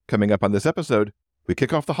Coming up on this episode, we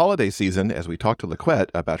kick off the holiday season as we talk to LaQuette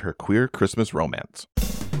about her queer Christmas romance.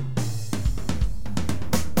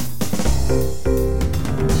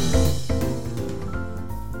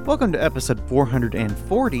 Welcome to episode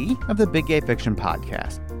 440 of the Big Gay Fiction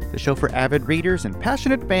Podcast, the show for avid readers and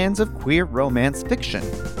passionate fans of queer romance fiction.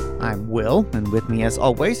 I'm Will, and with me as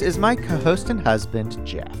always is my co-host and husband,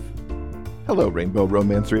 Jeff. Hello, Rainbow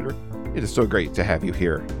Romance Reader. It is so great to have you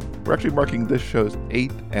here. We're actually marking this show's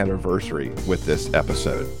 8th anniversary with this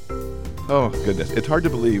episode. Oh, goodness. It's hard to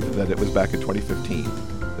believe that it was back in 2015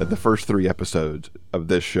 that the first 3 episodes of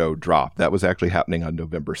this show dropped. That was actually happening on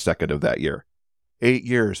November 2nd of that year. 8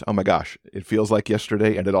 years. Oh my gosh. It feels like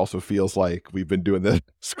yesterday, and it also feels like we've been doing this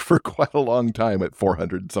for quite a long time at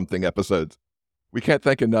 400-something episodes. We can't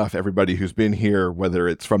thank enough everybody who's been here, whether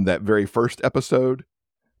it's from that very first episode,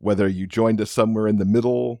 whether you joined us somewhere in the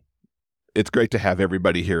middle. It's great to have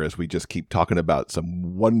everybody here as we just keep talking about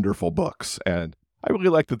some wonderful books. And I really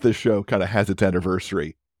like that this show kind of has its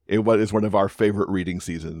anniversary in what is one of our favorite reading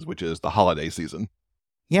seasons, which is the holiday season.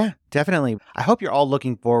 Yeah, definitely. I hope you're all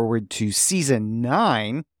looking forward to season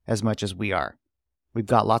 9 as much as we are. We've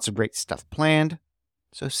got lots of great stuff planned,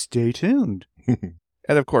 so stay tuned. And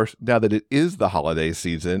of course, now that it is the holiday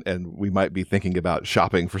season and we might be thinking about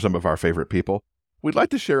shopping for some of our favorite people, we'd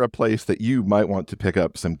like to share a place that you might want to pick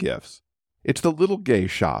up some gifts. It's the Little Gay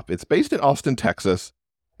Shop. It's based in Austin, Texas,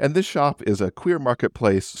 and this shop is a queer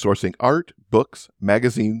marketplace sourcing art, books,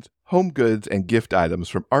 magazines, home goods, and gift items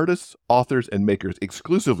from artists, authors, and makers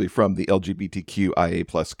exclusively from the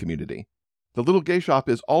LGBTQIA+ community. The Little Gay Shop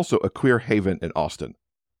is also a queer haven in Austin,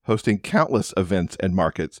 hosting countless events and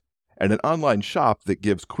markets, and an online shop that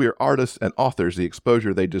gives queer artists and authors the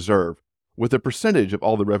exposure they deserve, with a percentage of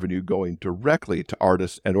all the revenue going directly to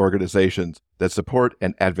artists and organizations that support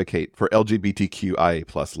and advocate for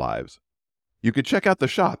LGBTQIA+ lives. You could check out the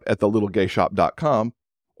shop at thelittlegayshop.com,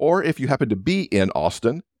 or if you happen to be in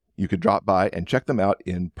Austin, you could drop by and check them out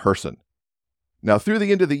in person. Now, through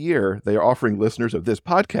the end of the year, they are offering listeners of this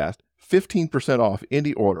podcast 15% off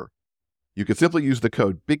any order. You can simply use the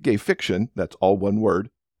code BIGGayFiction, that's all one word,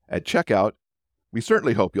 at checkout. We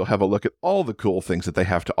certainly hope you'll have a look at all the cool things that they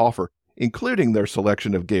have to offer, including their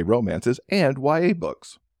selection of gay romances and YA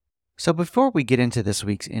books. So before we get into this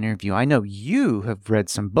week's interview, I know you have read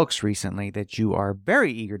some books recently that you are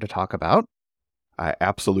very eager to talk about. I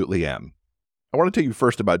absolutely am. I want to tell you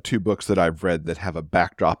first about 2 books that I've read that have a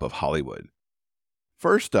backdrop of Hollywood.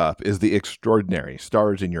 First up is The Extraordinary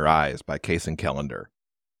Stars in Your Eyes by Kaysen Callender.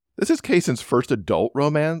 This is Kaysen's first adult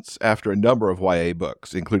romance after a number of YA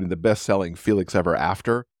books, including the best-selling Felix Ever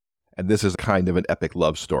After, and this is kind of an epic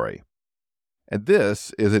love story. And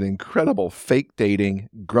this is an incredible fake dating,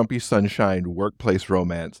 grumpy sunshine workplace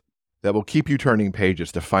romance that will keep you turning pages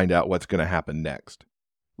to find out what's going to happen next.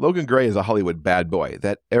 Logan Gray is a Hollywood bad boy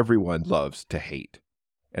that everyone loves to hate.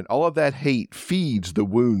 And all of that hate feeds the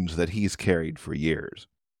wounds that he's carried for years.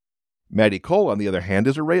 Maddie Cole, on the other hand,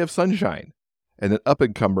 is a ray of sunshine and an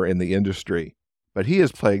up-and-comer in the industry, but he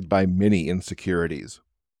is plagued by many insecurities.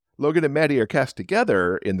 Logan and Maddie are cast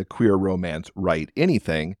together in the queer romance Write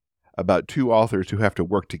Anything, about 2 authors who have to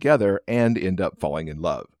work together and end up falling in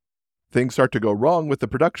love. Things start to go wrong with the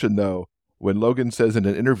production, though, when Logan says in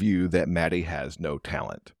an interview that Maddie has no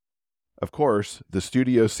talent. Of course, the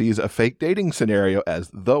studio sees a fake dating scenario as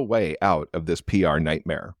the way out of this PR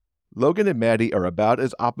nightmare. Logan and Maddie are about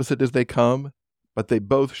as opposite as they come, but they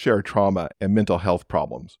both share trauma and mental health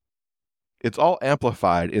problems. It's all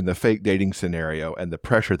amplified in the fake dating scenario and the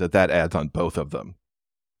pressure that adds on both of them.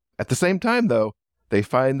 At the same time, though, they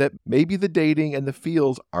find that maybe the dating and the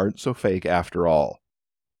feels aren't so fake after all.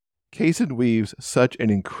 Kaysen weaves such an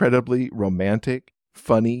incredibly romantic,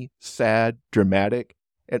 funny, sad, dramatic,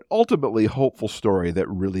 and ultimately hopeful story that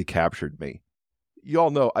really captured me.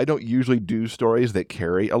 Y'all know I don't usually do stories that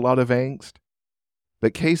carry a lot of angst,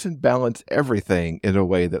 but Kaysen balanced everything in a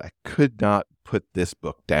way that I could not put this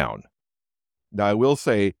book down. Now, I will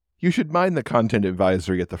say, you should mind the content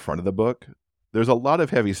advisory at the front of the book. There's a lot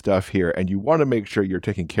of heavy stuff here, and you want to make sure you're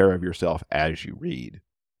taking care of yourself as you read.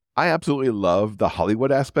 I absolutely love the Hollywood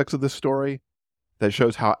aspects of this story that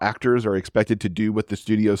shows how actors are expected to do what the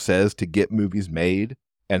studio says to get movies made,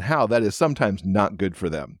 and how that is sometimes not good for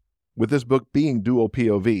them. With this book being dual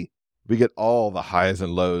POV, we get all the highs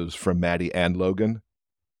and lows from Maddie and Logan.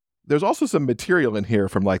 There's also some material in here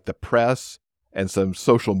from like the press and some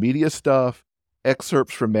social media stuff,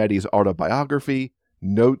 excerpts from Maddie's autobiography,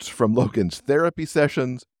 notes from Logan's therapy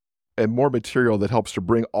sessions, and more material that helps to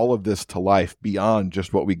bring all of this to life beyond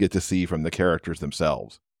just what we get to see from the characters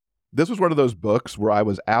themselves. This was one of those books where I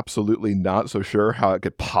was absolutely not so sure how it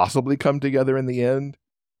could possibly come together in the end,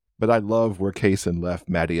 but I love where Kaysen left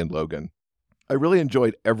Maddie and Logan. I really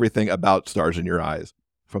enjoyed everything about Stars in Your Eyes,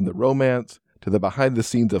 from the romance to the behind the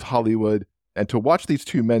scenes of Hollywood, and to watch these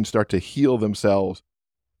two men start to heal themselves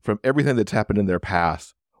from everything that's happened in their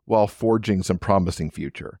past while forging some promising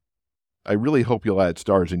future. I really hope you'll add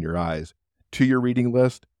Stars in Your Eyes to your reading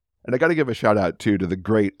list. And I got to give a shout out too to the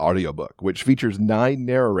great audiobook, which features 9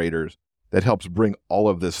 narrators that helps bring all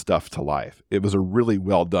of this stuff to life. It was a really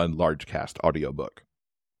well done large cast audiobook.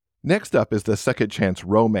 Next up is the second chance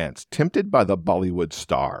romance, Tempted by the Bollywood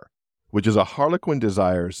Star, which is a Harlequin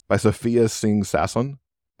Desires by Sophia Singh Sasson.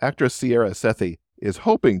 Actress Sierra Sethi is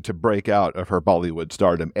hoping to break out of her Bollywood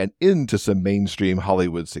stardom and into some mainstream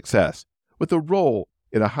Hollywood success with a role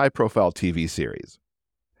in a high-profile TV series.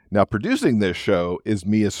 Now, producing this show is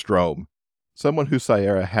Mia Strom, someone who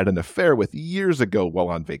Sierra had an affair with years ago while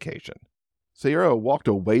on vacation. Sierra walked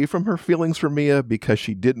away from her feelings for Mia because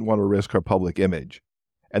she didn't want to risk her public image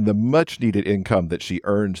and the much-needed income that she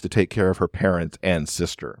earns to take care of her parents and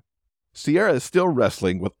sister. Sierra is still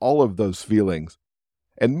wrestling with all of those feelings,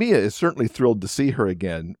 and Mia is certainly thrilled to see her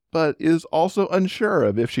again, but is also unsure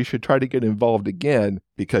of if she should try to get involved again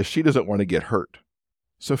because she doesn't want to get hurt.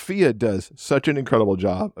 Sophia does such an incredible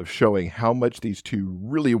job of showing how much these two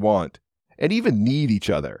really want and even need each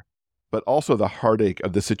other, but also the heartache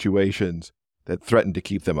of the situations that threaten to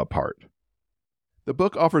keep them apart. The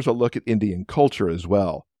book offers a look at Indian culture as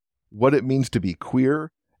well, what it means to be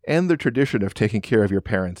queer, and the tradition of taking care of your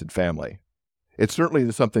parents and family. It certainly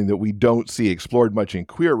is something that we don't see explored much in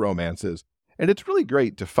queer romances, and it's really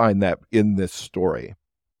great to find that in this story.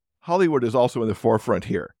 Hollywood is also in the forefront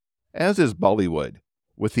here, as is Bollywood,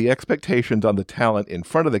 with the expectations on the talent in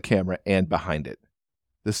front of the camera and behind it.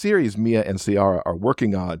 The series Mia and Sierra are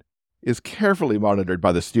working on is carefully monitored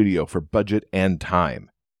by the studio for budget and time.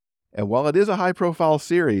 And while it is a high-profile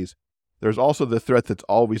series, there's also the threat that's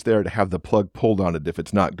always there to have the plug pulled on it if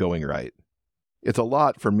it's not going right. It's a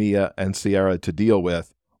lot for Mia and Sierra to deal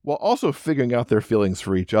with, while also figuring out their feelings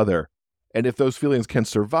for each other, and if those feelings can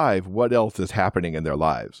survive what else is happening in their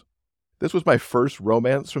lives. This was my first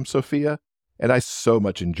romance from Sophia, and I so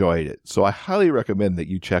much enjoyed it, so I highly recommend that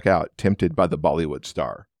you check out Tempted by the Bollywood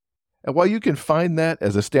Star. And while you can find that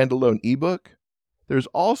as a standalone ebook, there's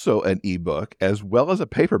also an ebook as well as a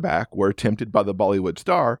paperback where Tempted by the Bollywood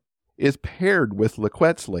Star is paired with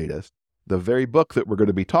LaQuette's latest, the very book that we're going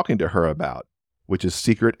to be talking to her about, which is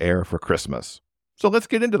Secret Air for Christmas. So let's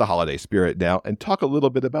get into the holiday spirit now and talk a little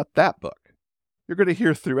bit about that book. You're going to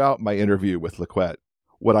hear throughout my interview with LaQuette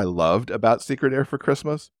what I loved about Secret Air for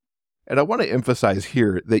Christmas. And I want to emphasize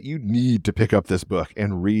here that you need to pick up this book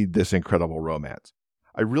and read this incredible romance.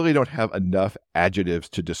 I really don't have enough adjectives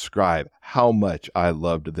to describe how much I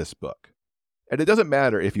loved this book. And it doesn't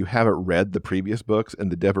matter if you haven't read the previous books in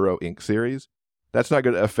the Devereaux Inc. series. That's not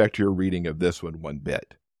going to affect your reading of this one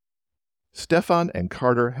bit. Stefan and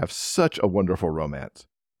Carter have such a wonderful romance.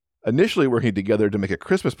 Initially working together to make a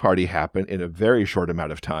Christmas party happen in a very short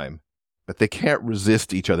amount of time. But they can't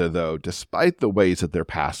resist each other, though, despite the ways that their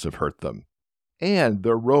pasts have hurt them. And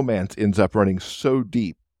their romance ends up running so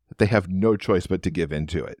deep that they have no choice but to give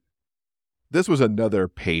into it. This was another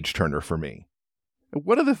page-turner for me. And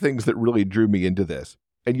one of the things that really drew me into this,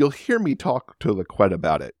 and you'll hear me talk to LaQuette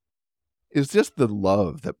about it, is just the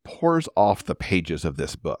love that pours off the pages of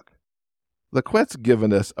this book. LaQuette's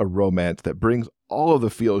given us a romance that brings all of the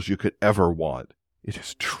feels you could ever want. It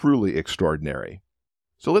is truly extraordinary.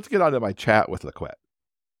 So let's get on to my chat with LaQuette.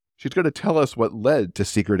 She's going to tell us what led to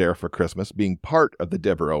Secret Air for Christmas being part of the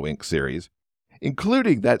Devereaux Inc. series,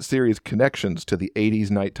 including that series' connections to the 80s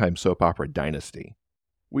nighttime soap opera Dynasty.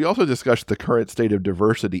 We also discussed the current state of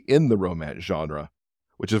diversity in the romance genre,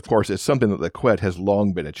 which of course is something that LaQuette has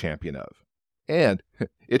long been a champion of. And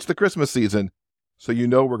it's the Christmas season, so you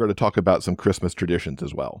know we're going to talk about some Christmas traditions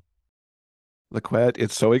as well. LaQuette,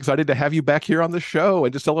 it's so exciting to have you back here on the show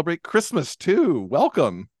and to celebrate Christmas too.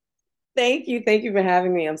 Welcome. Thank you. Thank you for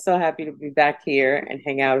having me. I'm so happy to be back here and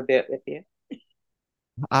hang out a bit with you.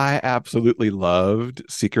 I absolutely loved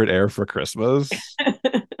Secret Air for Christmas.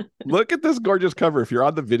 Look at this gorgeous cover. If you're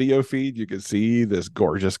on the video feed, you can see this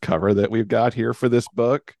gorgeous cover that we've got here for this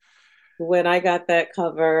book. When I got that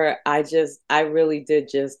cover, I really did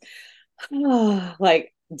just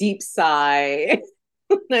like deep sigh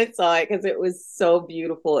when I saw it because it was so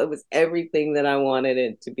beautiful. It was everything that I wanted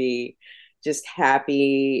it to be, just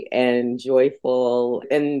happy and joyful.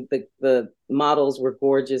 And the models were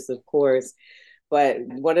gorgeous, of course. But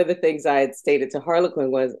one of the things I had stated to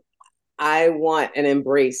Harlequin was, I want an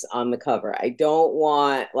embrace on the cover. I don't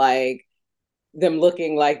want like them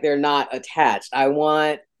looking like they're not attached. I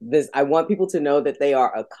want I want people to know that they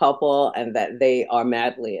are a couple and that they are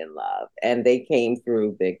madly in love, and they came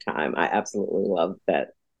through big time. I absolutely love that.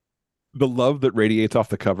 The love that radiates off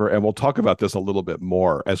the cover, and we'll talk about this a little bit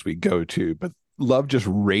more as we go to, but love just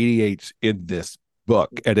radiates in this book,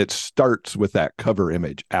 and it starts with that cover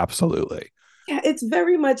image. Absolutely. Yeah, it's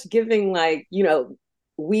very much giving, like,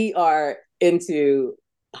 we are into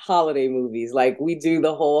holiday movies. Like, we do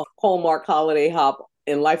the whole Hallmark holiday hop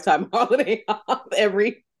and Lifetime holiday hop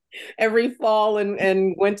every fall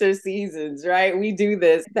and winter seasons, right? We do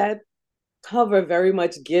this. That cover very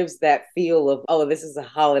much gives that feel of, oh, this is a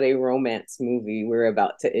holiday romance movie we're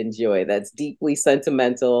about to enjoy. That's deeply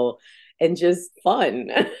sentimental and just fun.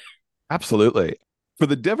 Absolutely. For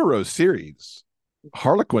the Devereaux series,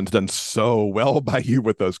 Harlequin's done so well by you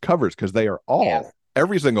with those covers because they are Yes.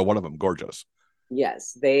 every single one of them gorgeous.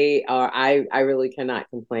 Yes, they are. I really cannot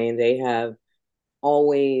complain. They have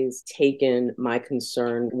always taken my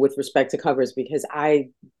concern with respect to covers, because I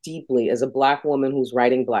deeply, as a Black woman who's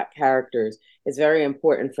writing Black characters, it's very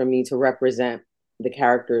important for me to represent the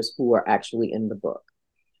characters who are actually in the book.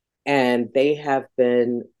 And they have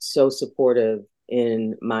been so supportive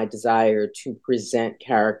in my desire to present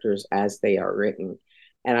characters as they are written.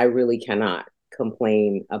 And I really cannot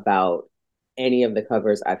complain about any of the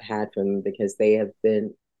covers I've had from them, because they have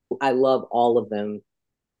been, I love all of them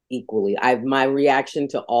equally. My reaction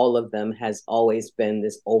to all of them has always been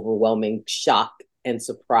this overwhelming shock and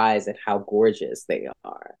surprise at how gorgeous they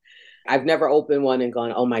are. I've never opened one and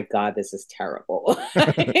gone, oh my God, this is terrible.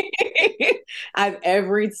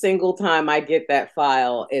 Every single time I get that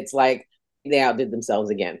file, it's like they outdid themselves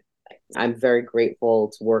again. I'm very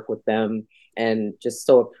grateful to work with them and just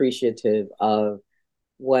so appreciative of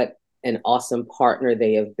what an awesome partner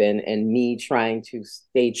they have been, and me trying to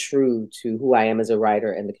stay true to who I am as a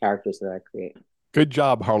writer and the characters that I create. Good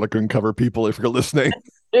job, Harlequin cover people, if you're listening.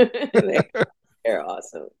 They're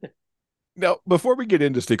awesome. Now, before we get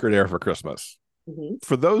into Secret Air for Christmas,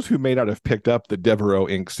 for those who may not have picked up the Devereaux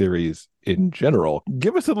Inc. series in general,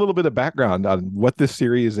 give us a little bit of background on what this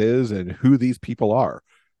series is and who these people are.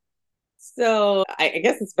 So I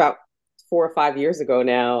guess it's about 4 or 5 years ago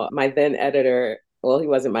now. My then editor, well, he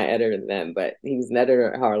wasn't my editor then, but he was an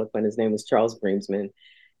editor at Harlequin. His name was Charles Greensman.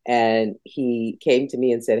 And he came to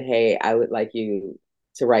me and said, hey, I would like you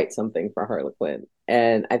to write something for Harlequin.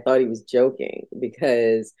 And I thought he was joking,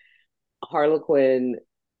 because Harlequin,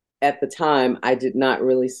 at the time, I did not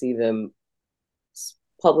really see them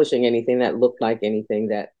publishing anything that looked like anything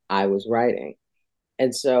that I was writing.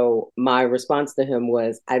 And so my response to him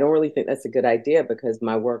was, I don't really think that's a good idea, because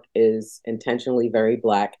my work is intentionally very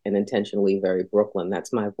Black and intentionally very Brooklyn.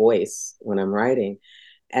 That's my voice when I'm writing.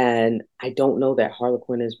 And I don't know that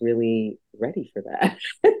Harlequin is really ready for that.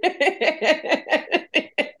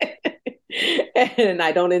 And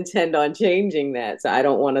I don't intend on changing that. So I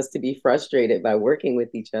don't want us to be frustrated by working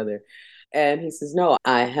with each other. And he says, no,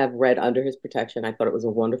 I have read Under His Protection. I thought it was a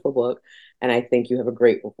wonderful book. And I think you have a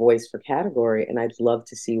great voice for category. And I'd love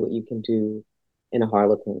to see what you can do in a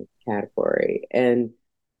Harlequin category. And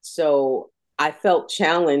so I felt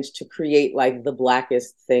challenged to create like the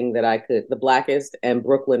Blackest thing that I could, the Blackest and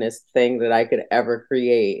Brooklynist thing that I could ever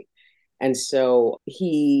create. And so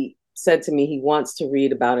he said to me, he wants to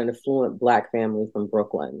read about an affluent Black family from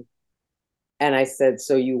Brooklyn. And I said,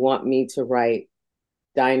 so you want me to write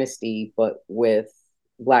Dynasty, but with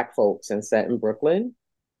Black folks and set in Brooklyn?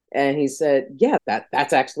 And he said, yeah,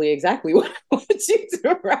 that's actually exactly what I want you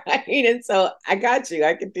to write. And so I got you,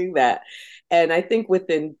 I could do that. And I think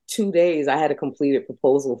within 2 days, I had a completed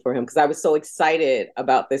proposal for him, because I was so excited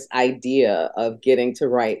about this idea of getting to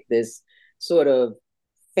write this sort of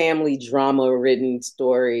family drama ridden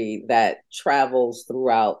story that travels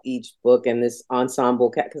throughout each book, and this ensemble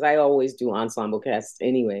cast, because I always do ensemble casts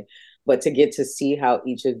anyway, but to get to see how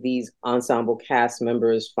each of these ensemble cast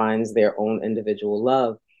members finds their own individual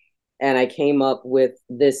love. And I came up with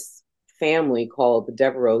this family called the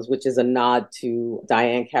Devereaux, which is a nod to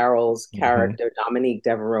Diane Carroll's character, Dominique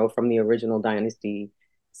Devereaux, from the original Dynasty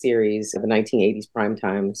series of the 1980s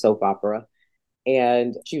primetime soap opera.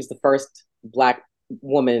 And she was the first Black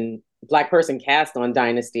person cast on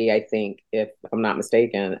Dynasty, I think, if I'm not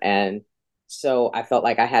mistaken. And so I felt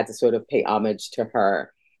like I had to sort of pay homage to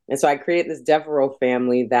her. And so I created this Devereaux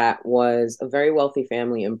family that was a very wealthy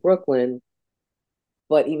family in Brooklyn.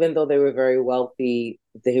 But even though they were very wealthy,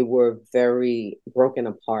 they were very broken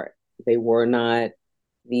apart. They were not,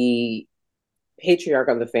 the patriarch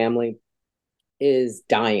of the family is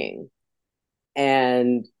dying.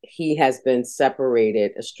 And he has been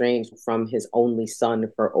separated, estranged from his only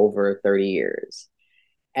son for over 30 years.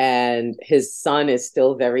 And his son is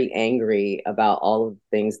still very angry about all of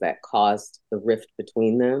the things that caused the rift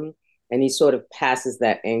between them. And he sort of passes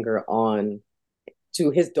that anger on to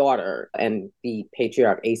his daughter and the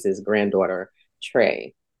patriarch Ace's granddaughter,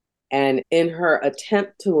 Trey. And in her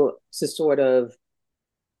attempt to sort of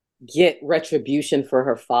get retribution for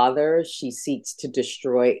her father, she seeks to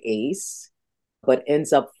destroy Ace, but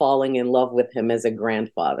ends up falling in love with him as a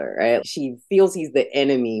grandfather. Right? She feels he's the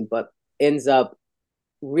enemy, but ends up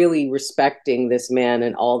really respecting this man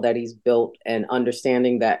and all that he's built and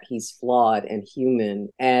understanding that he's flawed and human.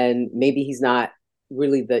 And maybe he's not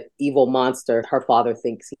really the evil monster her father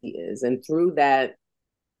thinks he is. And through that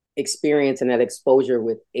experience and that exposure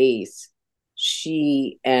with Ace,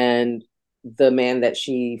 she and the man that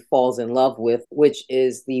she falls in love with, which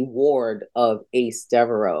is the ward of Ace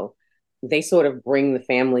Devereaux, they sort of bring the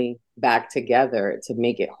family back together to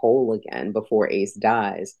make it whole again before Ace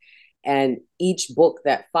dies. And each book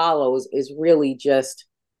that follows is really just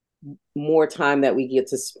more time that we get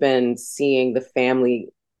to spend seeing the family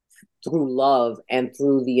through love and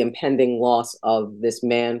through the impending loss of this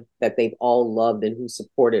man that they've all loved and who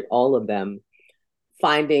supported all of them,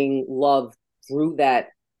 finding love through that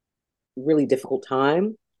really difficult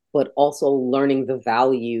time, but also learning the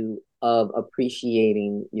value of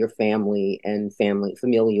appreciating your family and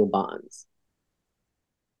familial bonds.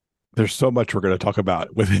 There's so much we're going to talk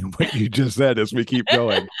about within what you just said as we keep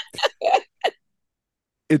going.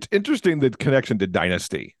 It's interesting, the connection to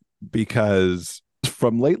Dynasty, because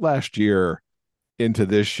from late last year into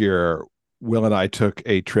this year, Will and I took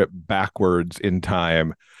a trip backwards in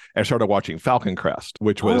time and started watching Falcon Crest,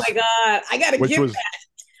 which was, oh my God, I got to get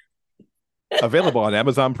that. Available on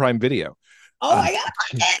Amazon Prime Video. Oh, I got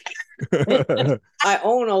it. I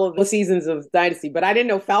own all of the seasons of Dynasty, but I didn't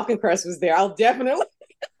know Falcon Crest was there. I'll definitely.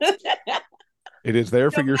 It is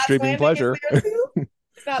there for your streaming pleasure.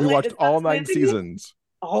 We watched all 9 seasons.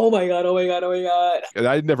 Oh my God, oh my God, oh my God. And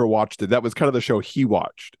I never watched it. That was kind of the show he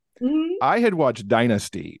watched. Mm-hmm. I had watched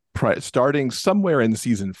Dynasty starting somewhere in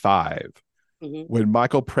season 5 when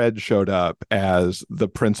Michael Pred showed up as the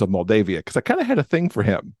Prince of Moldavia, because I kind of had a thing for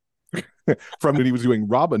him from when he was doing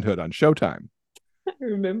Robin Hood on Showtime. I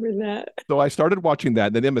remember that. So I started watching that,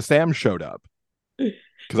 and then Emma Sam showed up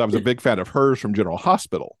because I was a big fan of hers from General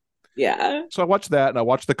Hospital. Yeah. So I watched that, and I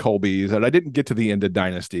watched the Colbys, and I didn't get to the end of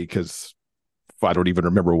Dynasty because I don't even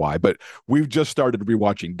remember why, but we've just started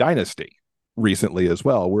rewatching Dynasty recently as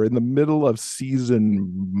well. We're in the middle of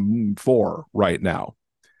season 4 right now.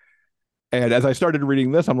 And as I started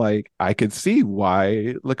reading this, I'm like, I could see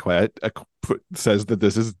why LaQuette says that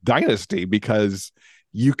this is Dynasty, because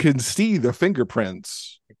you can see the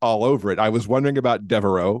fingerprints all over it. I was wondering about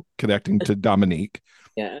Devereaux connecting to Dominique.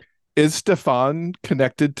 Yeah. Is Stefan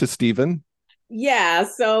connected to Stephen? Yeah.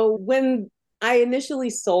 So when I initially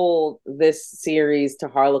sold this series to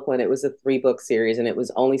Harlequin, it was a 3-book series, and it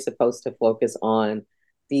was only supposed to focus on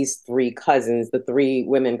these 3 cousins, the 3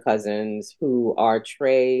 women cousins who are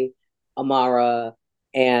Trey, Amara,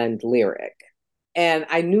 and Lyric. And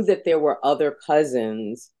I knew that there were other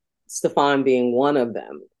cousins, Stefan being one of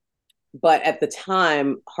them. But at the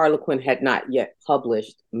time, Harlequin had not yet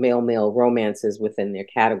published male-male romances within their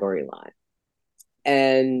category line.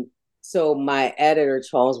 And so my editor,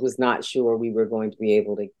 Charles, was not sure we were going to be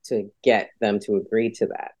able to get them to agree to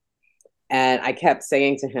that. And I kept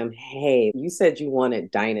saying to him, hey, you said you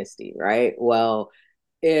wanted Dynasty, right? Well,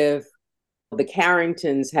 if the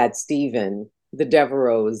Carringtons had Stephen, the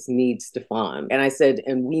Devereaux need Stefan. And I said,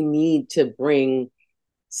 and we need to bring,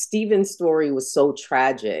 Stephen's story was so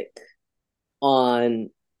tragic on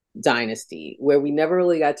Dynasty, where we never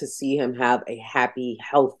really got to see him have a happy,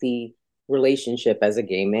 healthy relationship as a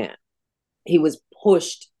gay man. He was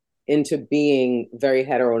pushed into being very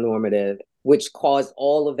heteronormative, which caused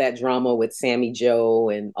all of that drama with Sammy Joe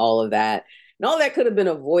and all of that. And all that could have been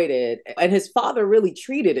avoided. And his father really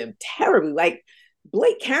treated him terribly. Like,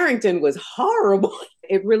 Blake Carrington was horrible.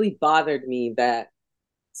 It really bothered me that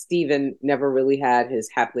Stephen never really had his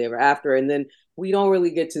happily ever after. And then we don't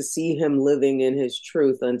really get to see him living in his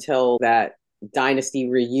truth until that Dynasty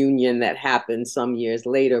reunion that happened some years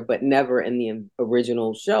later, but never in the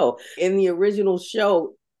original show. In the original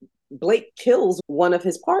show, Blake kills one of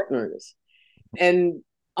his partners. And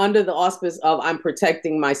under the auspice of, I'm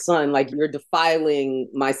protecting my son, like, you're defiling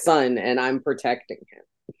my son and I'm protecting him.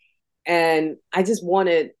 And I just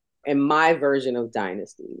wanted, in my version of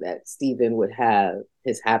Dynasty, that Stephen would have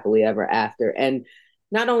his happily ever after. And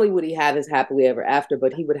not only would he have his happily ever after,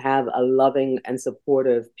 but he would have a loving and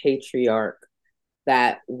supportive patriarch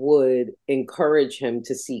that would encourage him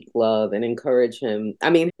to seek love and encourage him.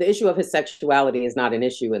 I mean, the issue of his sexuality is not an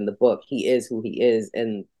issue in the book. He is who he is,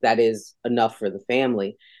 and that is enough for the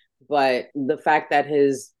family. But the fact that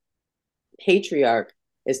his patriarch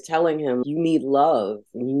is telling him, you need love.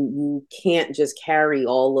 You can't just carry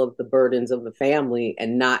all of the burdens of the family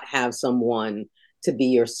and not have someone to be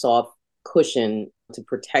your soft cushion to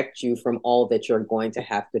protect you from all that you're going to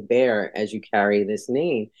have to bear as you carry this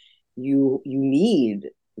name. You need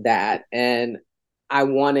that. And I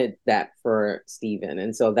wanted that for Stephen.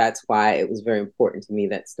 And so that's why it was very important to me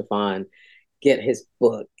that Stefan get his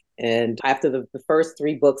book. And after the first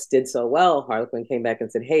 3 books did so well, Harlequin came back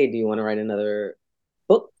and said, hey, do you want to write another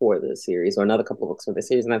book for the series or another couple of books for the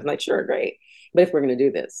series? And I was like, sure, great. But if we're going to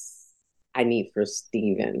do this, I need for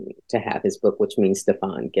Stephen to have his book, which means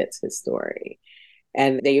Stefan gets his story.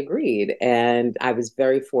 And they agreed. And I was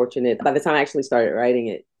very fortunate. By the time I actually started writing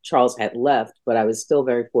it, Charles had left, but I was still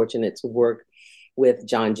very fortunate to work with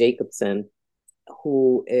John Jacobson,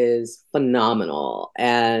 who is phenomenal.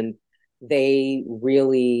 And they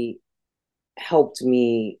really helped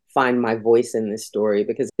me find my voice in this story,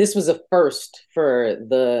 because this was a first for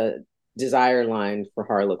the Desire line for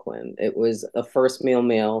Harlequin. It was a first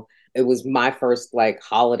male. It was my first like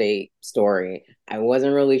holiday story. I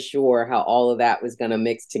wasn't really sure how all of that was going to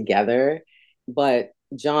mix together, but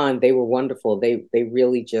John, they were wonderful. They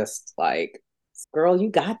really just like, girl, you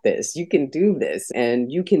got this. You can do this,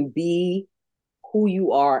 and you can be who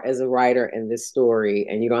you are as a writer in this story,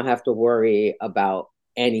 and you don't have to worry about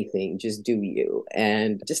anything. Just do you.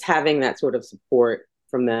 And just having that sort of support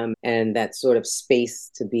from them and that sort of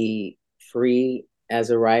space to be free as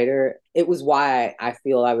a writer, it was why I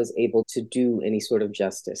feel I was able to do any sort of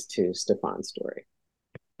justice to Stefan's story.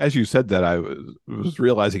 As you said that, I was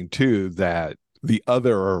realizing too that the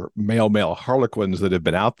other male Harlequins that have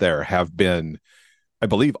been out there have been, I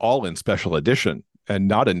believe, all in special edition and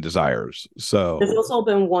not in Desires. So there's also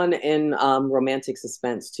been one in Romantic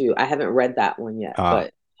Suspense too. I haven't read that one yet,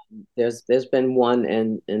 but there's been one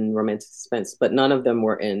in Romantic Suspense, but none of them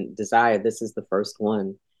were in Desire. This is the first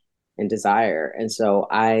one in Desire. And so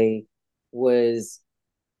I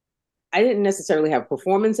didn't necessarily have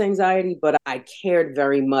performance anxiety, but I cared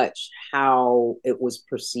very much how it was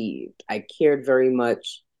perceived. I cared very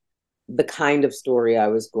much the kind of story I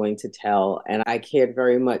was going to tell. And I cared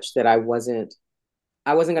very much that I wasn't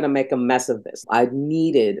going to make a mess of this. I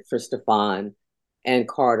needed for Stefan and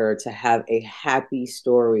Carter to have a happy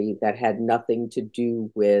story that had nothing to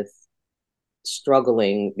do with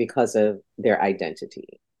struggling because of their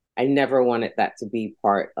identity. I never wanted that to be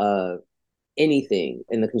part of anything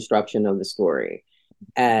in the construction of the story.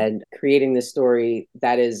 And creating this story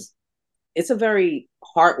it's a very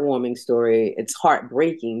heartwarming story. It's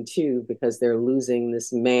heartbreaking too, because they're losing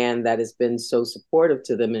this man that has been so supportive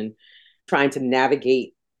to them and trying to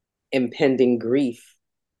navigate impending grief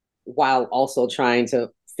while also trying to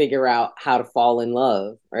figure out how to fall in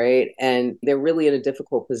love, right? And they're really in a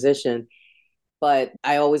difficult position, but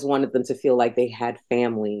I always wanted them to feel like they had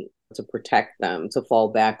family to protect them, to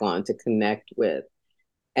fall back on, to connect with.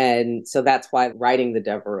 And so that's why writing the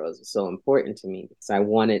Devereaux is so important to me, because I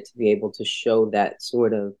wanted to be able to show that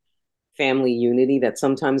sort of family unity that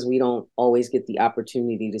sometimes we don't always get the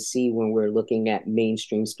opportunity to see when we're looking at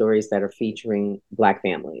mainstream stories that are featuring Black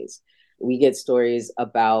families. We get stories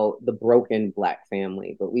about the broken Black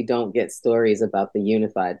family, but we don't get stories about the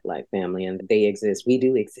unified Black family, and they exist. We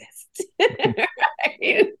do exist.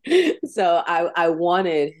 Right? So I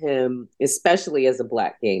wanted him, especially as a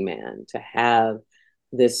Black gay man, to have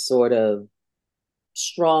this sort of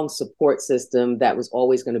strong support system that was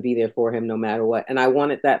always going to be there for him no matter what. And I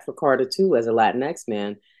wanted that for Carter too, as a Latinx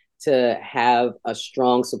man, to have a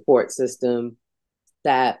strong support system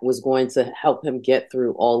that was going to help him get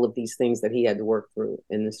through all of these things that he had to work through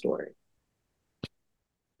in the story.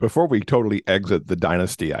 Before we totally exit the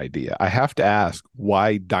dynasty idea, I have to ask,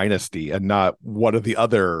 why dynasty and not one of the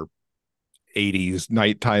other 80s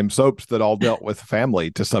nighttime soaps that all dealt with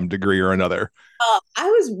family to some degree or another? I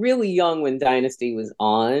was really young when Dynasty was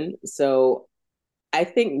on. So I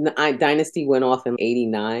think Dynasty went off in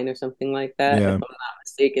 89 or something like that, if I'm not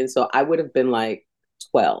mistaken. So I would have been like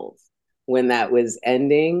 12 when that was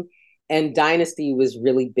ending. And Dynasty was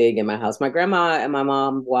really big in my house. My grandma and my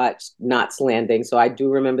mom watched Knots Landing, so I do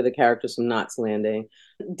remember the characters from Knots Landing.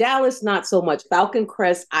 Dallas, not so much. Falcon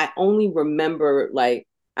Crest, I only remember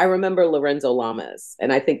I remember Lorenzo Lamas,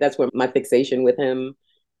 and I think that's where my fixation with him.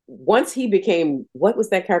 Once he became, what was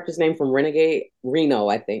that character's name from Renegade? Reno,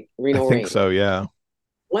 I think. Reno I think Rain. so, yeah.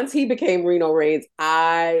 Once he became Reno Reigns,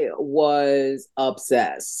 I was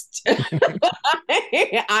obsessed.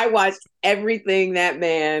 I watched everything that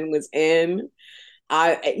man was in.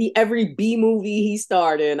 Every B movie he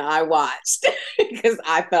starred in, I watched because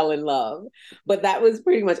I fell in love. But that was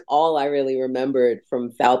pretty much all I really remembered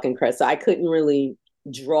from Falcon Crest. So I couldn't really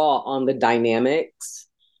draw on the dynamics.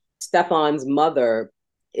 Stefan's mother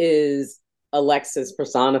is Alexis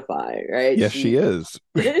personified, right? Yes, she is.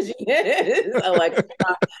 She is Alexis.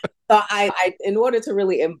 So in order to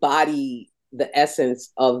really embody the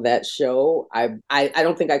essence of that show, I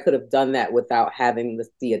don't think I could have done that without having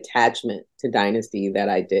the attachment to Dynasty that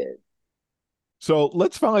I did. So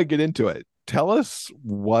let's finally get into it. Tell us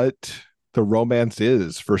what the romance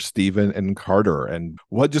is for Stephen and Carter and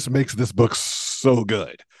what just makes this book so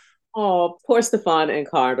good. Oh, poor Stefan and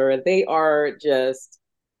Carter. They are just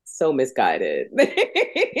so misguided.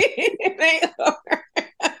 They are.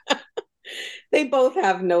 They both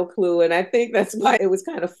have no clue. And I think that's why it was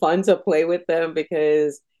kind of fun to play with them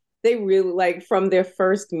because they really, like, from their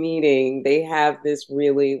first meeting, they have this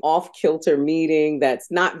really off-kilter meeting that's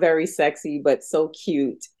not very sexy, but so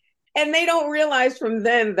cute. And they don't realize from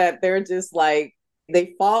then that they're just like,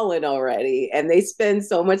 they've fallen already. And they spend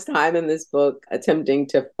so much time in this book attempting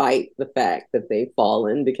to fight the fact that they've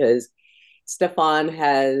fallen because Stefan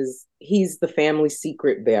he's the family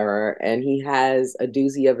secret bearer, and he has a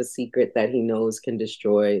doozy of a secret that he knows can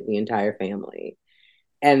destroy the entire family.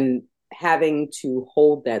 And having to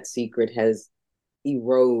hold that secret has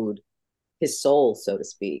eroded his soul, so to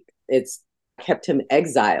speak. It's kept him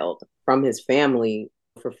exiled from his family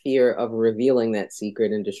for fear of revealing that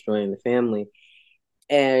secret and destroying the family.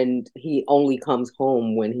 And he only comes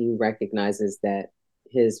home when he recognizes that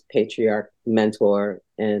his patriarch mentor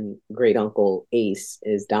and great uncle Ace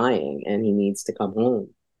is dying and he needs to come home.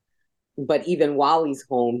 But even while he's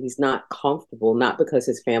home, he's not comfortable, not because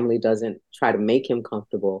his family doesn't try to make him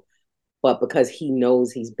comfortable, but because he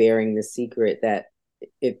knows he's bearing the secret that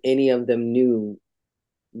if any of them knew,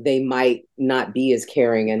 they might not be as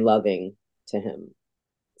caring and loving to him.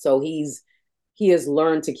 So he has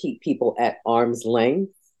learned to keep people at arm's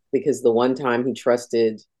length because the one time he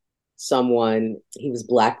trusted someone, he was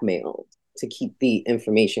blackmailed to keep the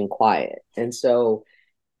information quiet. And so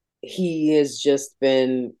he has just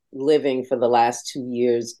been living for the last 2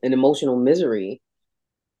 years in emotional misery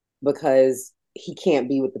because he can't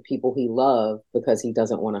be with the people he loves because he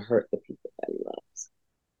doesn't want to hurt the people that he loves.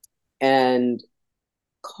 And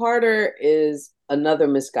Carter is another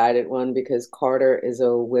misguided one because Carter is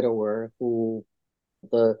a widower who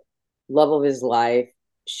the love of his life,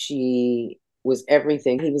 she was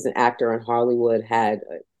everything. He was an actor in Hollywood, had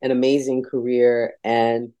an amazing career,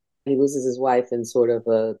 and he loses his wife in sort of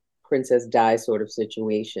a Princess Di sort of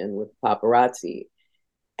situation with paparazzi.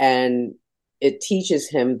 And it teaches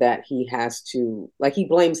him that he has to, like, he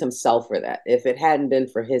blames himself for that. If it hadn't been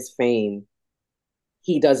for his fame,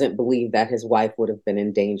 he doesn't believe that his wife would have been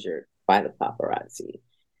endangered by the paparazzi.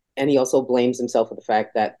 And he also blames himself for the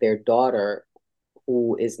fact that their daughter,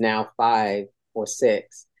 who is now 5 or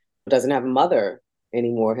 6, doesn't have a mother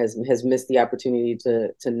anymore, has missed the opportunity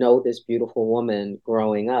to know this beautiful woman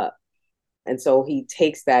growing up. And so he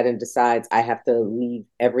takes that and decides, I have to leave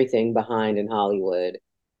everything behind in Hollywood.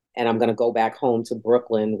 And I'm going to go back home to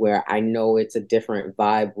Brooklyn where I know it's a different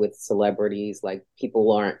vibe with celebrities. Like,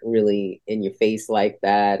 people aren't really in your face like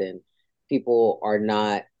that. And people are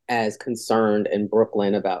not as concerned in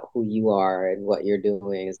Brooklyn about who you are and what you're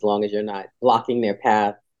doing, as long as you're not blocking their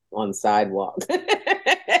path on the sidewalk.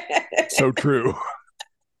 So true.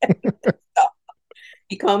 So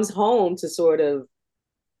he comes home to sort of,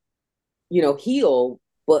 heal,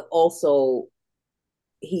 but also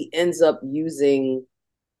he ends up using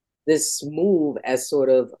this move as sort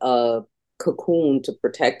of a cocoon to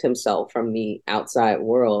protect himself from the outside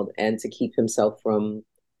world and to keep himself from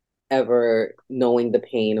ever knowing the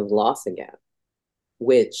pain of loss again,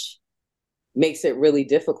 which makes it really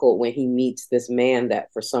difficult when he meets this man that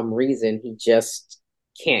for some reason he just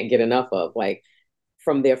can't get enough of. Like,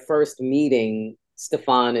 from their first meeting,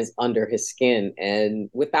 Stefan is under his skin, and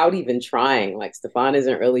without even trying, like, Stefan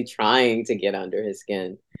isn't really trying to get under his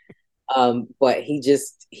skin. But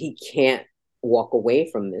he can't walk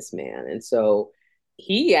away from this man. And so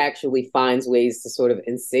he actually finds ways to sort of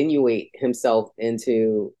insinuate himself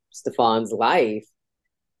into Stefan's life,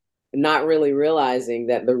 not really realizing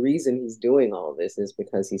that the reason he's doing all of this is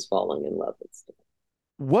because he's falling in love with Stefan.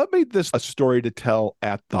 What made this a story to tell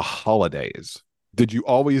at the holidays? Did you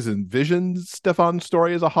always envision Stefan's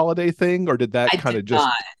story as a holiday thing, or did that kind of just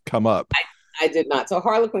come up? I did not. So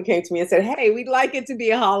Harlequin came to me and said, hey, we'd like it to be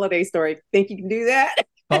a holiday story. Think you can do that?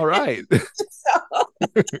 All right.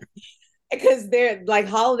 So, because they're like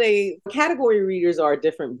holiday category readers are a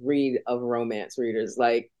different breed of romance readers.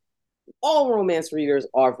 Like all romance readers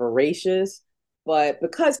are voracious, but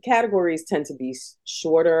because categories tend to be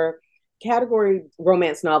shorter, category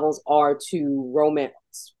romance novels are to romance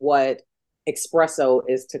what espresso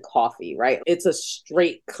is to coffee, right? It's a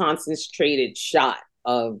straight, concentrated shot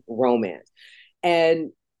of romance.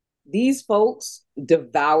 And these folks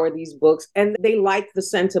devour these books and they like the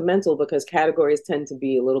sentimental because categories tend to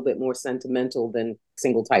be a little bit more sentimental than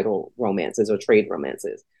single title romances or trade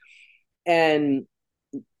romances. And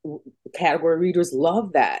category readers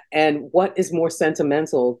love that. And what is more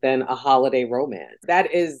sentimental than a holiday romance?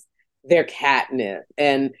 That is their catnip.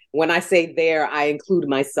 And when I say there, I include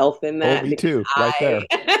myself in that. Oh, me too, right there.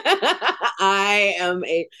 I am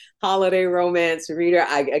a holiday romance reader.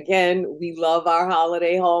 Again, we love our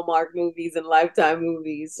holiday Hallmark movies and Lifetime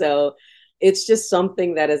movies. So it's just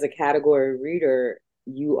something that as a category reader,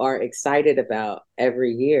 you are excited about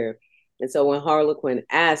every year. And so when Harlequin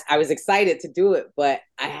asked, I was excited to do it, but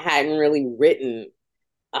I hadn't really written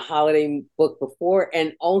a holiday book before.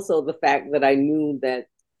 And also the fact that I knew that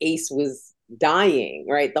Ace was dying,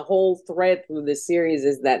 right? The whole thread through this series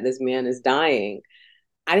is that this man is dying.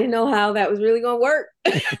 I didn't know how that was really going to work.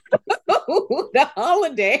 The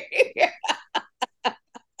holiday.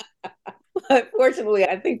 But fortunately,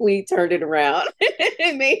 I think we turned it around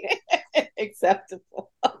and made it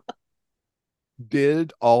acceptable.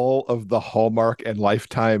 Did all of the Hallmark and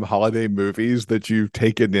Lifetime holiday movies that you've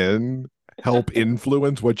taken in help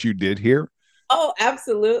influence what you did here? Oh,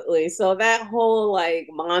 absolutely. So that whole like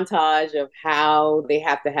montage of how they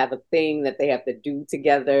have to have a thing that they have to do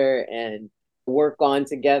together and work on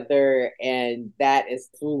together. And that is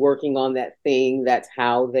through working on that thing. That's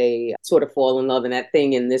how they sort of fall in love. And that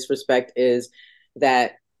thing in this respect is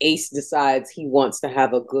that Ace decides he wants to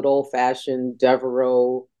have a good old fashioned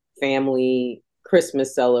Devereaux family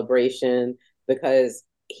Christmas celebration because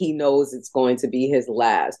he knows it's going to be his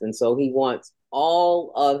last. And so he wants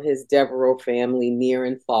all of his Devereaux family, near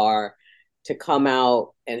and far, to come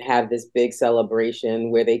out and have this big celebration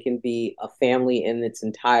where they can be a family in its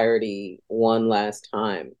entirety one last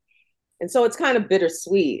time. And so it's kind of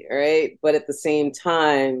bittersweet, right? But at the same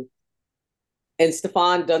time, and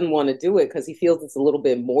Stefan doesn't want to do it because he feels it's a little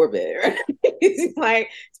bit morbid. Right? He's like,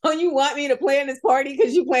 don't you want me to plan this party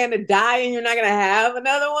because you plan to die and you're not going to have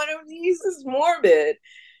another one of these? It's morbid.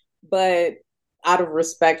 But out of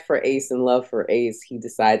respect for Ace and love for Ace, he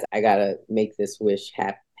decides I gotta make this wish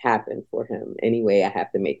happen for him. Anyway, I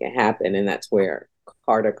have to make it happen. And that's where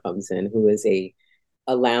Carter comes in, who is a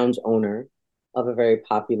lounge owner of a very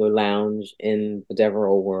popular lounge in the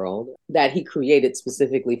Devereaux world that he created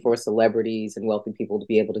specifically for celebrities and wealthy people to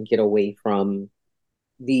be able to get away from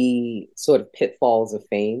the sort of pitfalls of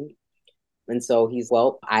fame. And so he's,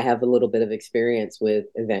 well, I have a little bit of experience with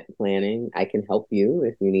event planning. I can help you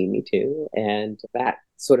if you need me to. And that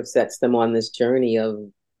sort of sets them on this journey of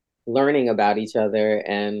learning about each other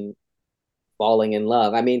and falling in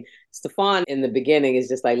love. I mean, Stefan in the beginning is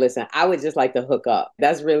just like, listen, I would just like to hook up.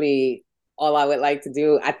 That's really all I would like to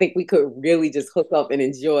do. I think we could really just hook up and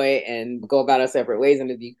enjoy and go about our separate ways and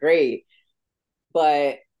it'd be great.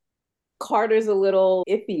 But Carter's a little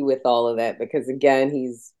iffy with all of that because, again,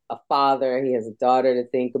 he's a father. He has a daughter to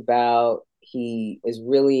think about. He is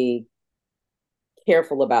really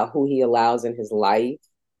careful about who he allows in his life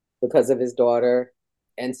because of his daughter.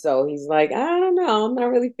 And so he's like, I don't know, I'm not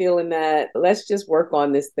really feeling that. Let's just work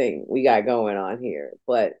on this thing we got going on here.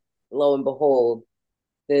 But lo and behold,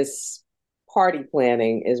 this party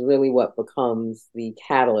planning is really what becomes the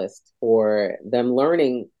catalyst for them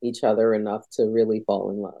learning each other enough to really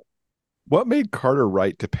fall in love. What made Carter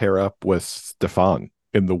right to pair up with Stefan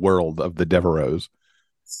in the world of the Devereaux?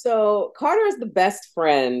 So Carter is the best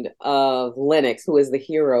friend of Lennox, who is the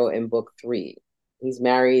hero in book 3. He's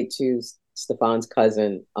married to Stefan's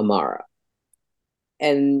cousin, Amara.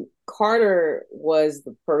 And Carter was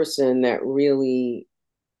the person that really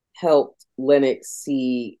helped Lennox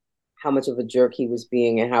see how much of a jerk he was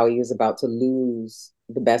being and how he was about to lose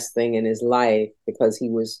the best thing in his life because he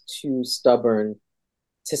was too stubborn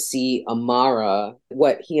to see Amara.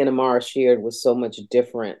 What he and Amara shared was so much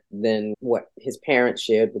different than what his parents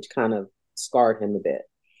shared, which kind of scarred him a bit.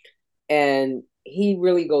 And he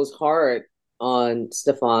really goes hard on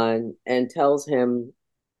Stefan and tells him,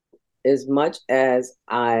 as much as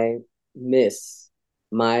I miss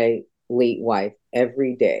my late wife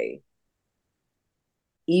every day,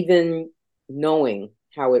 even knowing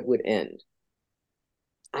how it would end,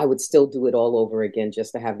 I would still do it all over again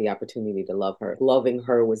just to have the opportunity to love her. Loving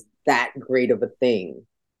her was that great of a thing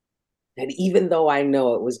that even though I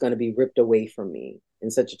know it was going to be ripped away from me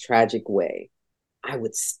in such a tragic way, I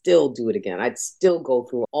would still do it again. I'd still go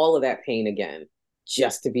through all of that pain again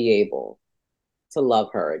just to be able to love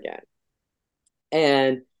her again.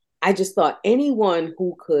 And I just thought anyone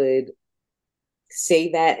who could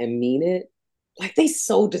say that and mean it, like they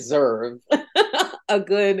so deserve a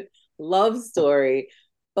good love story.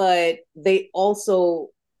 But they also,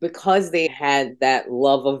 because they had that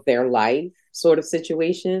love of their life sort of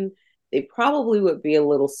situation, they probably would be a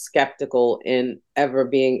little skeptical in ever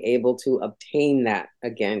being able to obtain that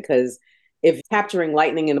again. Because if capturing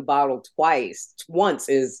lightning in a bottle once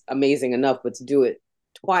is amazing enough, but to do it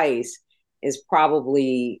twice is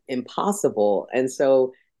probably impossible. And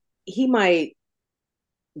so he might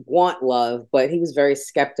want love, but he was very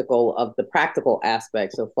skeptical of the practical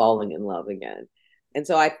aspects of falling in love again. And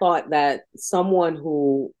so I thought that someone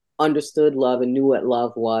who understood love and knew what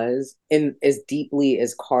love was, and as deeply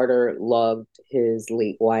as Carter loved his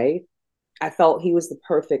late wife, I felt he was the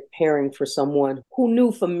perfect pairing for someone who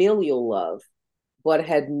knew familial love, but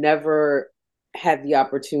had never had the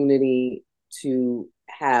opportunity to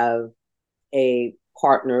have a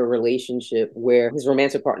partner relationship where his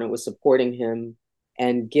romantic partner was supporting him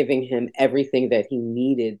and giving him everything that he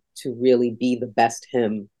needed to really be the best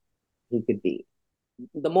him he could be.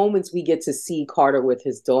 The moments we get to see Carter with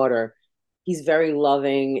his daughter, he's very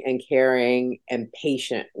loving and caring and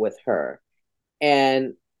patient with her.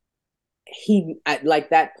 And like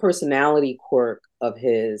that personality quirk of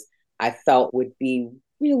his, I felt would be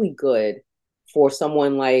really good for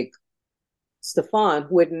someone like Stefan,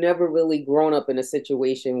 who had never really grown up in a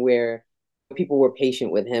situation where people were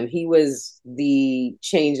patient with him. He was the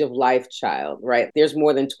change of life child, right? There's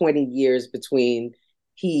more than 20 years between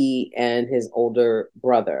he and his older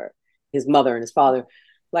brother, his mother and his father.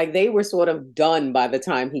 Like they were sort of done by the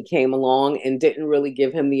time he came along and didn't really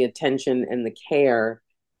give him the attention and the care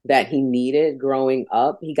that he needed growing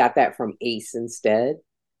up. He got that from Ace instead.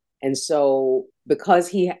 And so because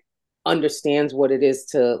he understands what it is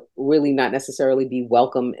to really not necessarily be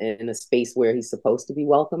welcome in a space where he's supposed to be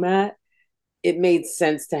welcome at, it made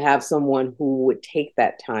sense to have someone who would take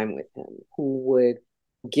that time with him, who would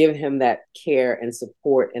give him that care and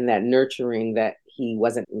support and that nurturing that he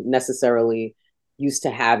wasn't necessarily used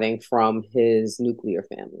to having from his nuclear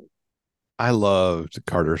family. I loved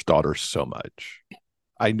Carter's daughter so much.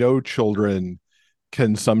 I know children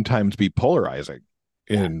can sometimes be polarizing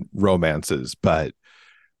in romances, but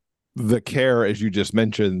the care, as you just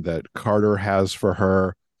mentioned, that Carter has for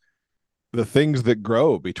her, the things that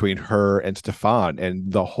grow between her and Stefan,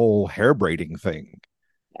 and the whole hair braiding thing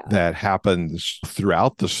that happens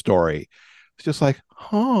throughout the story. It's just like,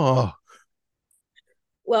 oh.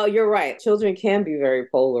 Well, you're right. Children can be very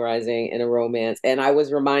polarizing in a romance. And I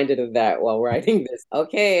was reminded of that while writing this.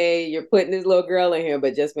 Okay, you're putting this little girl in here,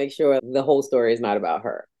 but just make sure the whole story is not about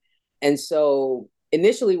her. And so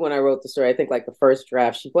initially, when I wrote the story, I think like the first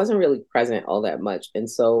draft, she wasn't really present all that much. And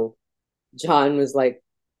so John was like,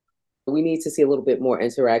 we need to see a little bit more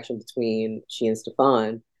interaction between she and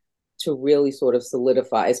Stefan to really sort of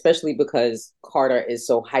solidify, especially because Carter is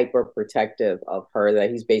so hyper protective of her that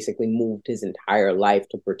he's basically moved his entire life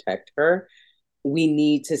to protect her. We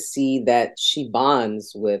need to see that she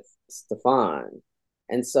bonds with Stefan.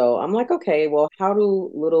 And so I'm like, okay, well, how do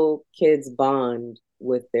little kids bond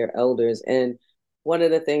with their elders? And one of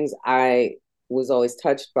the things I was always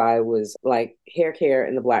touched by was like hair care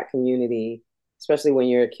in the Black community, especially when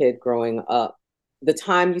you're a kid growing up. The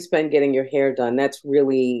time you spend getting your hair done, that's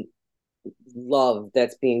really love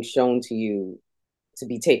that's being shown to you to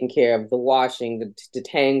be taken care of. The washing, the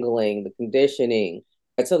detangling, the conditioning.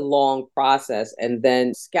 It's a long process. And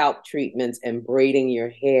then scalp treatments and braiding your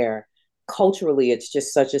hair. Culturally, it's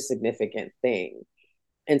just such a significant thing.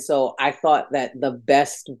 And so I thought that the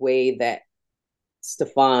best way that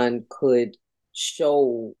Stefan could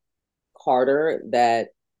show Carter that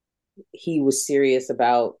he was serious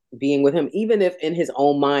about being with him, even if in his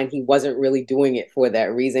own mind he wasn't really doing it for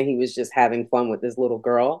that reason. He was just having fun with this little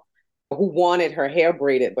girl who wanted her hair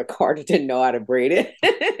braided, but Carter didn't know how to braid it.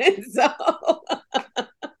 And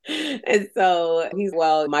so he's,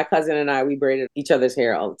 well, my cousin and I, we braided each other's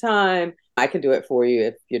hair all the time. I can do it for you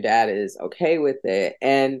if your dad is okay with it.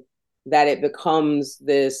 And that it becomes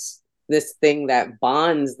this thing that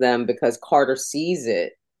bonds them because Carter sees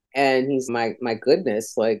it and he's my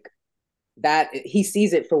goodness, like that he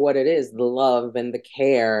sees it for what it is, the love and the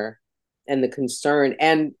care and the concern,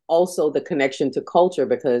 and also the connection to culture,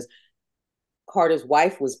 because Carter's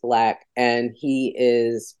wife was Black and he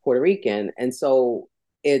is Puerto Rican. And so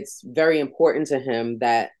it's very important to him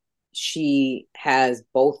that she has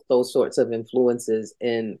both those sorts of influences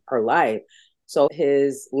in her life. So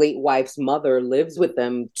his late wife's mother lives with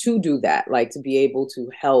them to do that, like to be able to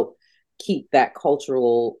help keep that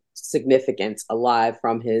cultural significance alive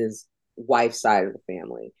from his wife's side of the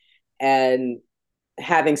family. And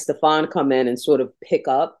having Stefan come in and sort of pick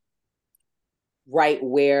up right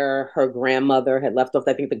where her grandmother had left off.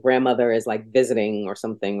 I think the grandmother is like visiting or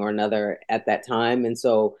something or another at that time. And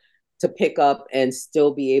so to pick up and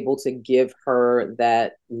still be able to give her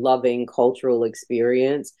that loving cultural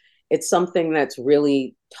experience, it's something that's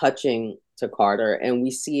really touching to Carter. And we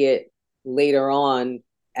see it later on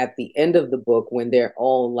at the end of the book when they're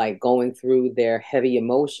all like going through their heavy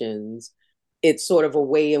emotions. It's sort of a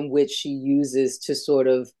way in which she uses to sort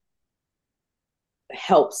of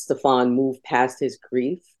help Stefan move past his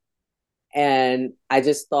grief. And I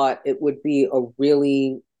just thought it would be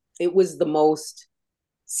it was the most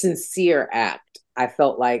sincere act I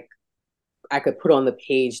felt like I could put on the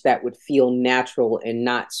page that would feel natural and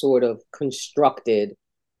not sort of constructed,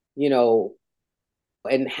 you know,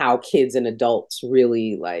 and how kids and adults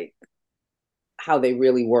really like how they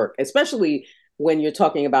really work, especially when you're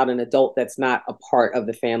talking about an adult that's not a part of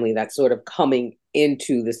the family, that's sort of coming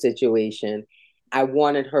into the situation. I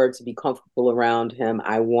wanted her to be comfortable around him.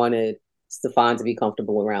 I wanted Stefan to be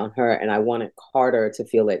comfortable around her. And I wanted Carter to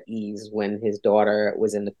feel at ease when his daughter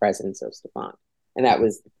was in the presence of Stefan. And that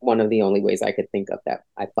was one of the only ways I could think of that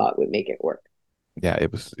I thought would make it work. Yeah,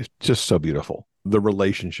 it's just so beautiful. The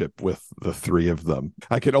relationship with the three of them.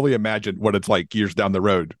 I can only imagine what it's like years down the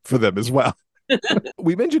road for them as well.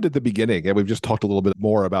 We mentioned at the beginning, and we've just talked a little bit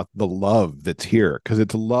more about the love that's here, because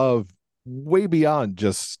it's love way beyond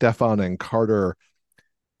just Stefan and Carter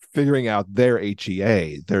figuring out their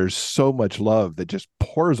HEA. There's so much love that just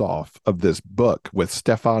pours off of this book with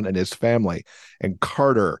Stefan and his family, and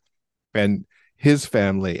Carter and his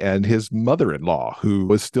family, and his mother-in-law who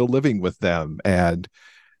was still living with them, and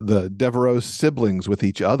the Devereaux siblings with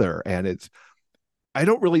each other. And I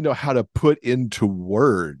don't really know how to put into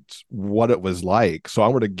words what it was like. So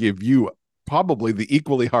I'm going to give you probably the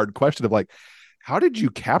equally hard question of like, how did you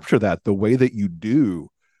capture that the way that you do?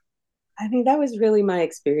 I think that was really my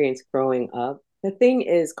experience growing up. The thing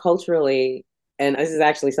is, culturally, and this is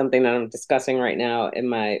actually something that I'm discussing right now in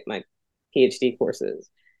my PhD courses,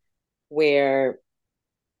 where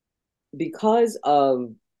because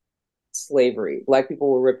of slavery, Black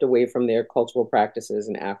people were ripped away from their cultural practices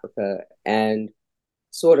in Africa and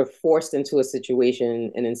sort of forced into a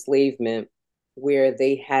situation in enslavement where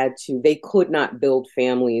they could not build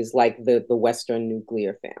families like the Western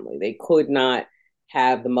nuclear family. They could not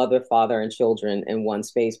have the mother, father, and children in one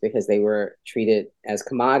space because they were treated as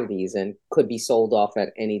commodities and could be sold off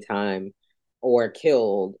at any time or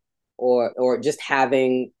killed, or just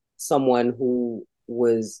having someone who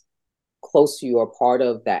was close to you or part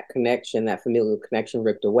of that connection, that familial connection,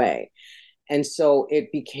 ripped away. And so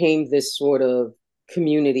it became this sort of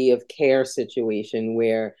community of care situation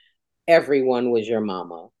where everyone was your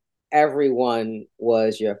mama, everyone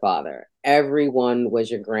was your father, everyone was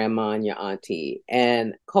your grandma and your auntie.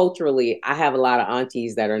 And culturally, I have a lot of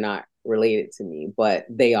aunties that are not related to me, but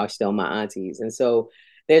they are still my aunties. And so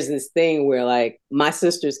there's this thing where like my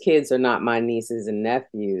sister's kids are not my nieces and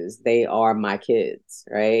nephews, they are my kids,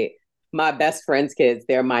 right? My best friend's kids,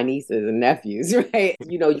 they're my nieces and nephews, right?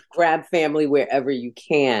 You grab family wherever you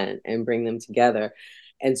can and bring them together.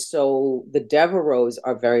 And so the Devereaux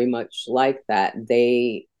are very much like that.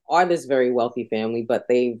 They are this very wealthy family, but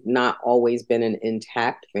they've not always been an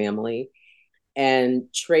intact family. And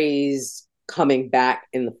Trey's coming back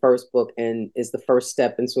in the first book and is the first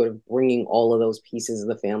step in sort of bringing all of those pieces of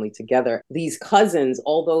the family together. These cousins,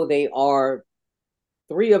 although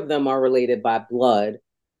three of them are related by blood,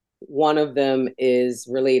 one of them is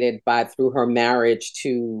related through her marriage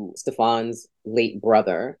to Stefan's late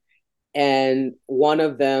brother. And one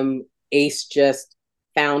of them, Ace just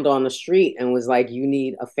found on the street and was like, you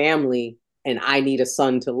need a family and I need a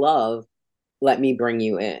son to love. Let me bring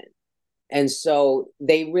you in. And so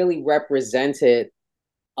they really represented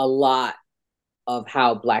a lot of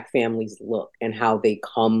how Black families look and how they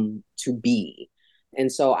come to be.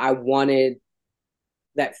 And so I wanted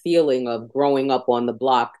that feeling of growing up on the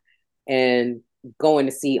block and going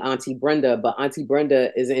to see Auntie Brenda, but Auntie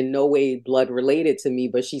Brenda is in no way blood related to me,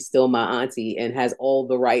 but she's still my auntie and has all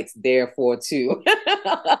the rights therefore too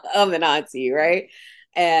of an auntie, right?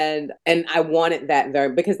 And I wanted that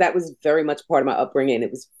because that was very much part of my upbringing. It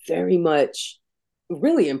was very much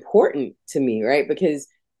really important to me, right? Because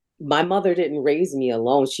my mother didn't raise me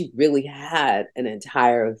alone. She really had an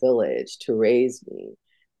entire village to raise me.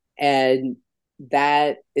 And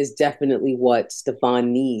that is definitely what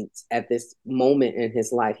Stefan needs at this moment in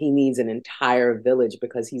his life. He needs an entire village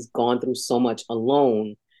because he's gone through so much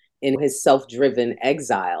alone in his self-driven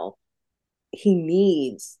exile. He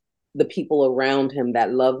needs the people around him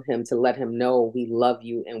that love him to let him know we love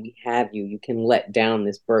you and we have you. You can let down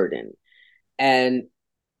this burden. And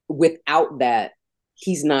without that,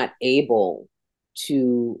 he's not able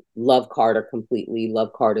to love Carter completely,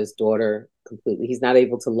 love Carter's daughter completely. He's not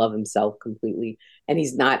able to love himself completely. And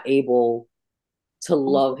he's not able to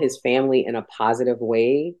love his family in a positive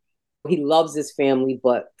way. He loves his family,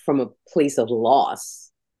 but from a place of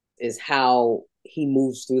loss is how he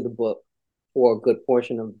moves through the book for a good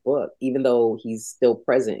portion of the book. Even though he's still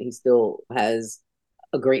present, he still has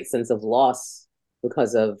a great sense of loss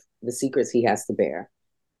because of the secrets he has to bear.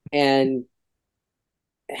 And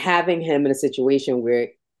having him in a situation where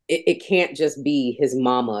it can't just be his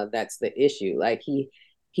mama that's the issue. Like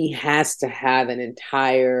he has to have an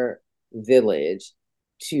entire village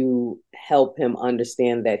to help him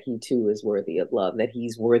understand that he too is worthy of love, that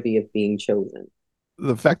he's worthy of being chosen.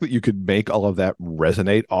 The fact that you could make all of that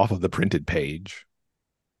resonate off of the printed page,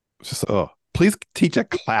 just, oh, please teach a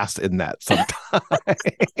class in that sometime.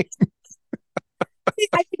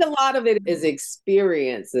 I think a lot of it is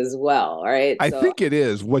experience as well, right? I think it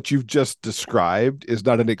is. What you've just described is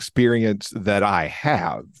not an experience that I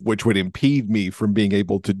have, which would impede me from being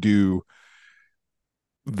able to do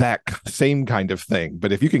that same kind of thing.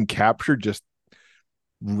 But if you can capture just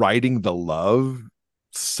writing the love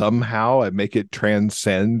somehow and make it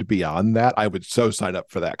transcend beyond that, I would so sign up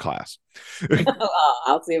for that class.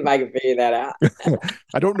 I'll see if I can figure that out.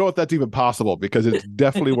 I don't know if that's even possible, because it's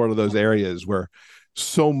definitely one of those areas where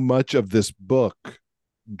so much of this book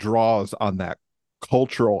draws on that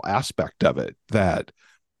cultural aspect of it that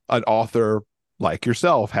an author like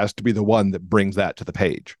yourself has to be the one that brings that to the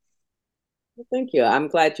page. Well, thank you. I'm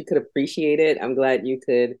glad you could appreciate it. I'm glad you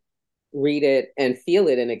could read it and feel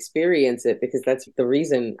it and experience it, because that's the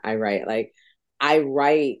reason I write. Like, I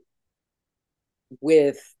write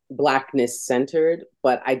with Blackness centered,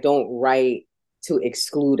 but I don't write to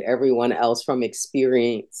exclude everyone else from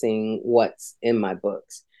experiencing what's in my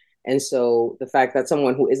books. And so the fact that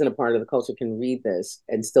someone who isn't a part of the culture can read this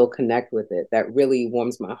and still connect with it, that really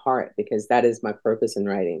warms my heart, because that is my purpose in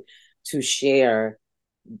writing, to share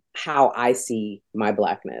how I see my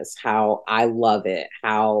Blackness, how I love it,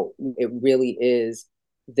 how it really is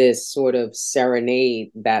this sort of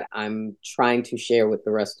serenade that I'm trying to share with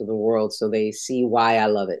the rest of the world so they see why I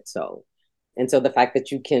love it so. And so the fact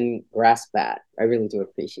that you can grasp that, I really do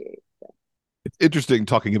appreciate that. It's interesting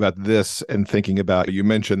talking about this and thinking about, you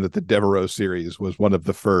mentioned that the Devereaux series was one of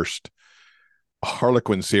the first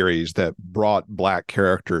Harlequin series that brought Black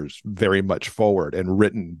characters very much forward and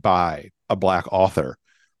written by a Black author.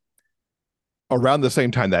 Around the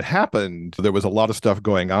same time that happened, there was a lot of stuff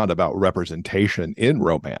going on about representation in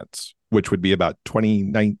romance, which would be about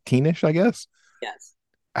 2019-ish, I guess. Yes.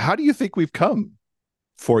 How do you think we've come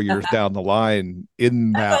 4 years down the line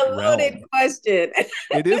in that That's a loaded realm? question.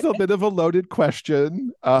 It is a bit of a loaded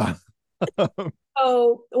question. Oh,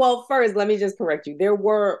 well, first, let me just correct you. There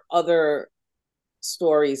were other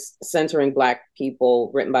stories centering Black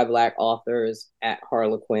people written by Black authors at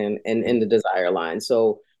Harlequin and in the Desire line.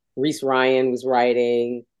 So Reese Ryan was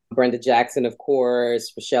writing, Brenda Jackson, of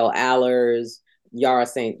course, Rochelle Allers, Yara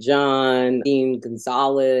St. John, Dean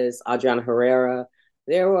Gonzalez, Adriana Herrera.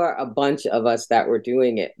 There were a bunch of us that were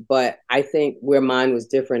doing it. But I think where mine was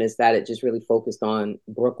different is that it just really focused on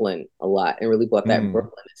Brooklyn a lot and really brought that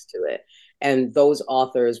Brooklynness to it. And those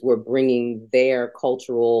authors were bringing their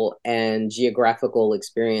cultural and geographical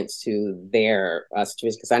experience to their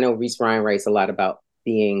situations. Because I know Reese Ryan writes a lot about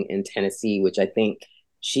being in Tennessee, which I think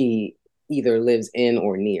she either lives in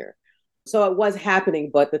or near. So it was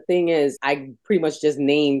happening. But the thing is, I pretty much just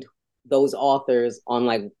named those authors on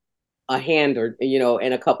like a hand or,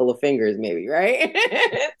 and a couple of fingers maybe, right?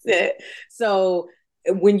 That's it. So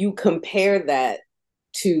when you compare that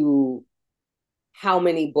to how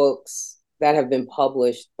many books that have been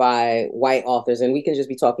published by white authors, and we can just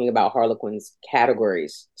be talking about Harlequin's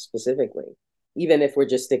categories specifically, even if we're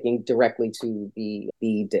just sticking directly to the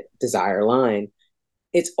Desire line,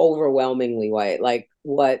 it's overwhelmingly white. Like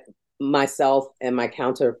what myself and my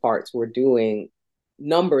counterparts were doing,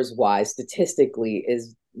 numbers wise, statistically,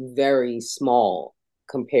 is very small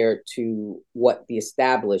compared to what the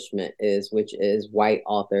establishment is, which is white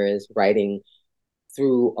authors writing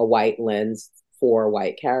through a white lens for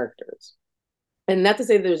white characters. And not to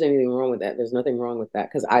say there's anything wrong with that. There's nothing wrong with that,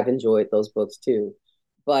 because I've enjoyed those books too.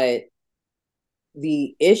 But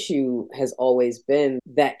the issue has always been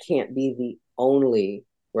that can't be the only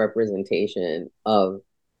representation of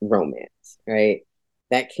romance, right?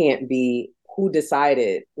 That can't be who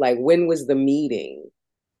decided, like, when was the meeting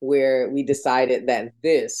where we decided that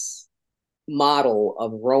this model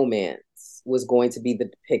of romance was going to be the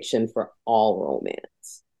depiction for all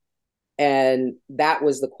romance. And that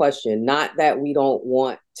was the question. Not that we don't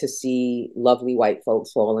want to see lovely white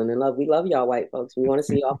folks falling in love. We love y'all white folks. We want to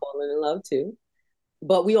see y'all falling in love too.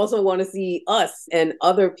 But we also want to see us and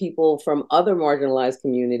other people from other marginalized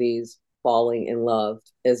communities falling in love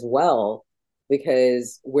as well,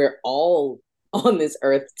 because we're all on this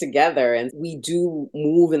earth together and we do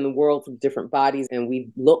move in the world through different bodies and we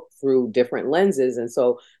look through different lenses. And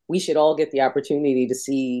so we should all get the opportunity to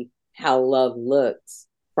see how love looks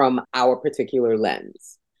from our particular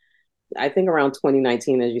lens. I think around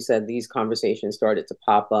 2019, as you said, these conversations started to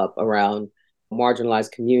pop up around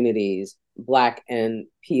marginalized communities, Black and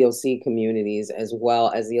POC communities, as well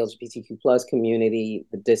as the LGBTQ plus community,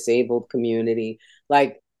 the disabled community,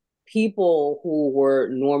 like people who were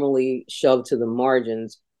normally shoved to the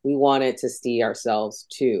margins. We wanted to see ourselves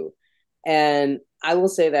too. And I will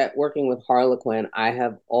say that working with Harlequin, I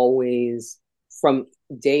have always, from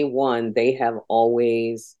day one, they have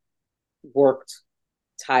always worked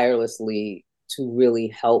tirelessly to really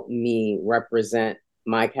help me represent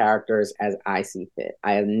my characters as I see fit.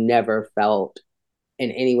 I have never felt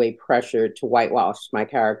in any way pressured to whitewash my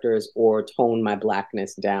characters or tone my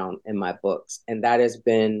Blackness down in my books. And that has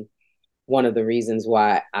been one of the reasons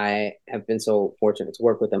why I have been so fortunate to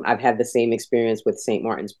work with them. I've had the same experience with St.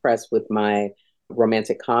 Martin's Press with my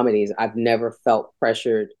romantic comedies. I've never felt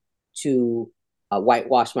pressured to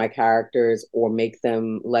whitewash my characters or make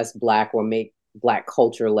them less Black or make Black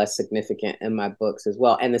culture less significant in my books as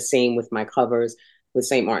well. And the same with my covers with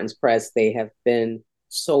St. Martin's Press. They have been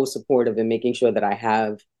so supportive in making sure that I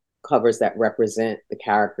have covers that represent the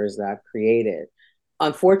characters that I've created.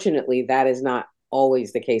 Unfortunately, that is not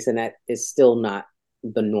always the case, and that is still not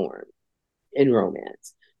the norm in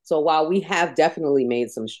romance. So while we have definitely made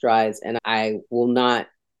some strides, and I will not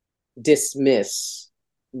dismiss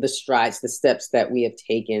the strides, the steps that we have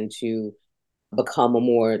taken to become a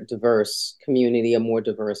more diverse community, a more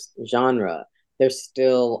diverse genre, there's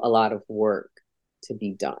still a lot of work to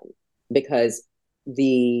be done, because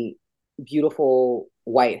the beautiful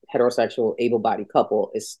white heterosexual able-bodied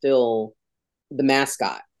couple is still the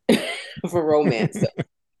mascot for romance,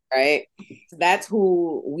 right? That's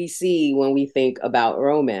who we see when we think about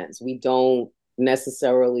romance. We don't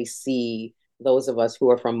necessarily see those of us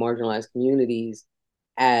who are from marginalized communities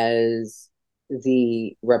as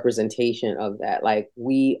the representation of that. Like,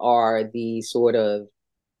 we are the sort of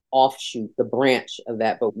offshoot, the branch of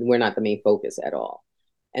that, but we're not the main focus at all.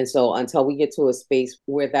 And so until we get to a space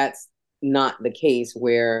where that's not the case,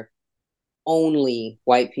 where only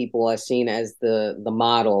white people are seen as the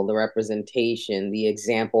model, the representation, the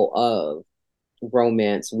example of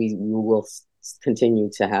romance, we will continue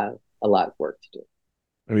to have a lot of work to do.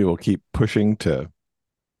 Maybe we'll keep pushing to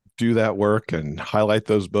do that work and highlight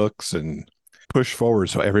those books and push forward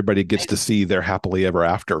so everybody gets to see their happily ever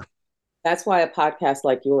after. That's why a podcast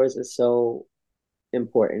like yours is so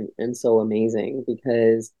important and so amazing,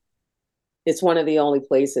 because it's one of the only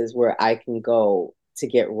places where I can go to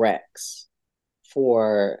get recs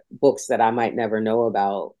for books that I might never know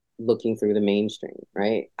about looking through the mainstream,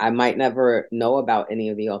 right? I might never know about any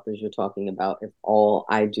of the authors you're talking about if all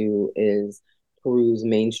I do is peruse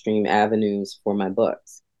mainstream avenues for my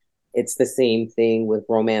books. It's the same thing with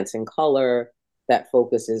Romance in Color that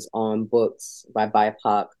focuses on books by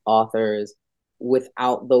BIPOC authors.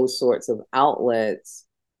 Without those sorts of outlets,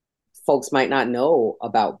 folks might not know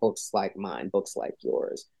about books like mine, books like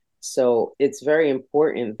yours. So it's very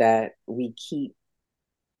important that we keep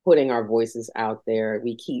putting our voices out there.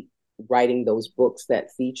 We keep writing those books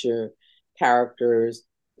that feature characters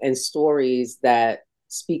and stories that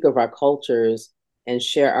speak of our cultures and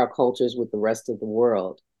share our cultures with the rest of the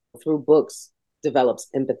world. Through books develops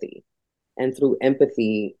empathy, and through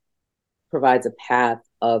empathy provides a path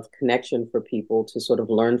of connection for people to sort of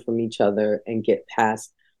learn from each other and get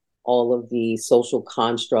past all of the social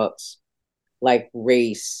constructs like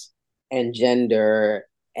race and gender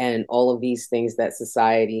and all of these things that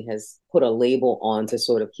society has put a label on to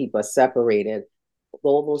sort of keep us separated.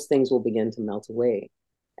 All those things will begin to melt away.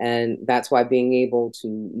 And that's why being able to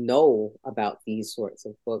know about these sorts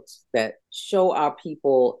of books that show our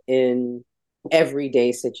people in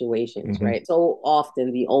everyday situations, right? So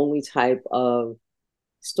often the only type of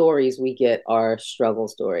stories we get are struggle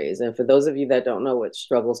stories. And for those of you that don't know what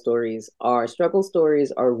struggle stories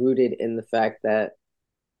are rooted in the fact that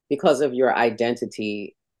because of your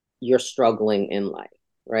identity, you're struggling in life,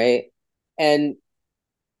 right? And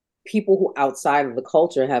people who outside of the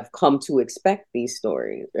culture have come to expect these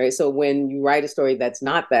stories, right? So when you write a story that's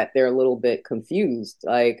not that, they're a little bit confused.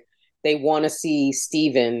 Like they want to see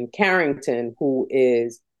Stephen Carrington, who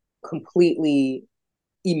is completely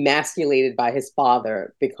emasculated by his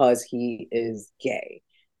father because he is gay,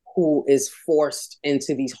 who is forced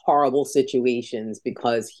into these horrible situations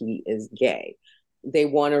because he is gay. They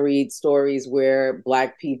want to read stories where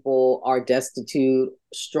Black people are destitute,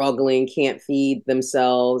 struggling, can't feed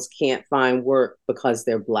themselves, can't find work because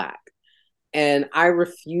they're Black. And I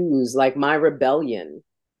refuse, like, my rebellion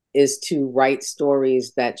is to write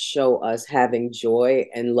stories that show us having joy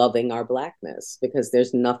and loving our Blackness, because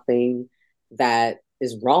there's nothing that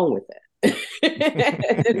is wrong with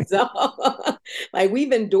it. So, like,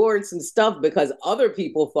 we've endured some stuff because other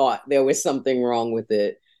people thought there was something wrong with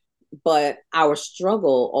it. But our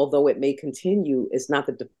struggle, although it may continue, is not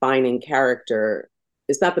the defining character.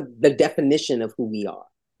 It's not the definition of who we are.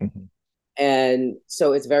 Mm-hmm. And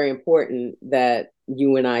so it's very important that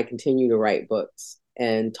you and I continue to write books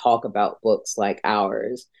and talk about books like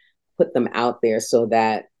ours, put them out there so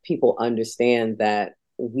that people understand that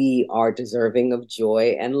we are deserving of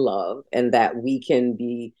joy and love, and that we can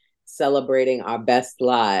be celebrating our best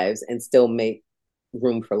lives and still make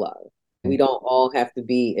room for love. We don't all have to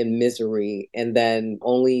be in misery, and then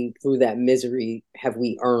only through that misery have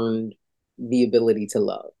we earned the ability to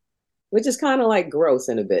love, which is kind of like gross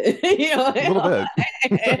in a bit. A little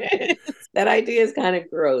bit. That idea is kind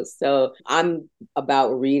of gross. So I'm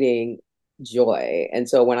about reading joy. And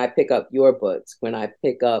so when I pick up your books, when I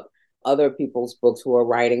pick up other people's books who are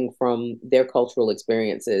writing from their cultural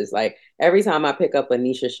experiences, like every time I pick up a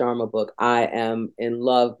Nisha Sharma book, I am in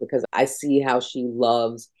love because I see how she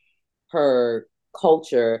loves her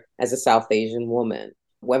culture as a South Asian woman.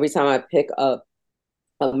 Every time I pick up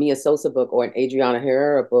a Mia Sosa book or an Adriana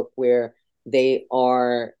Herrera book where they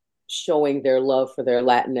are showing their love for their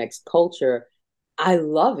Latinx culture, I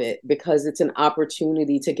love it because it's an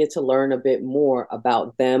opportunity to get to learn a bit more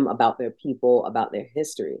about them, about their people, about their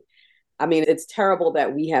history. I mean, it's terrible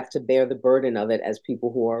that we have to bear the burden of it as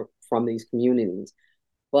people who are from these communities,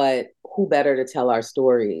 but who better to tell our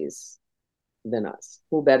stories than us?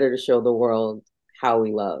 Who better to show the world how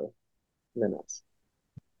we love than us?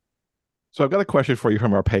 So I've got a question for you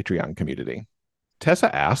from our Patreon community.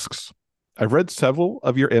 Tessa asks, I've read several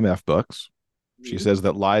of your MF books. She says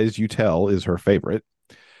that Lies You Tell is her favorite.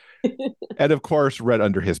 And of course, read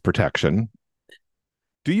under his protection.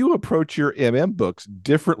 Do you approach your MM books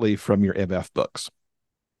differently from your MF books?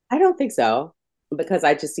 I don't think so, because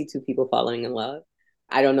I just see two people falling in love.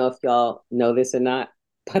 I don't know if y'all know this or not,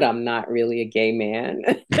 but I'm not really a gay man.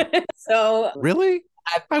 So really?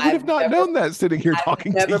 I would have not known that sitting here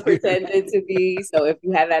talking to you. Never pretended to be. So if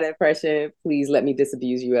you have that impression, please let me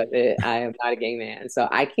disabuse you of it. I am not a gay man. So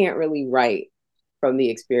I can't really write from the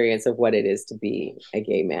experience of what it is to be a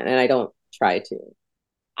gay man. And I don't try to.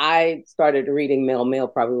 I started reading Male Male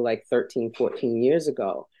probably like 13, 14 years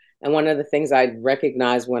ago. And one of the things I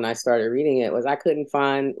recognized when I started reading it was I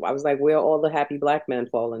was like, where are all the happy Black men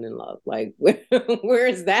falling in love? Like, where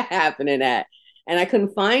is that happening at? And I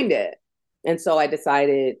couldn't find it. And so I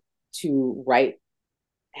decided to write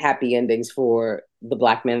happy endings for the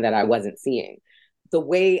Black men that I wasn't seeing. The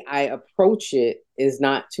way I approach it is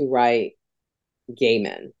not to write gay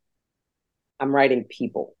men. I'm writing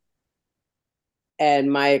people.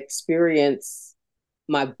 And my experience,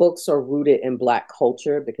 my books are rooted in Black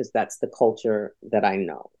culture because that's the culture that I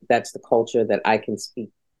know. That's the culture that I can speak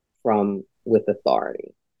from with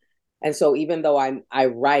authority. And so even though I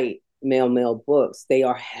write male books, they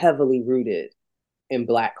are heavily rooted in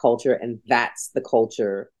Black culture. And that's the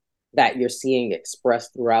culture that you're seeing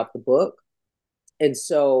expressed throughout the book. And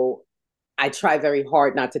so I try very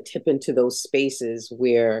hard not to tip into those spaces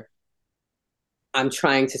where I'm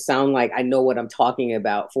trying to sound like I know what I'm talking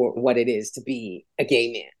about for what it is to be a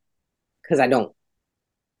gay man, because I don't.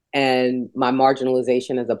 And my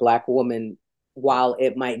marginalization as a Black woman, while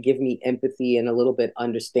it might give me empathy and a little bit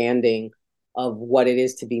understanding of what it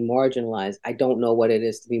is to be marginalized, I don't know what it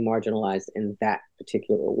is to be marginalized in that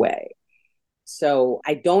particular way. So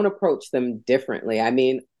I don't approach them differently. I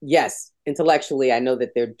mean, yes, intellectually, I know that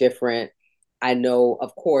they're different. I know,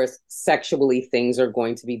 of course, sexually, things are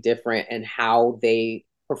going to be different and how they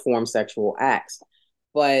perform sexual acts.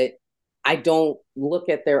 But I don't look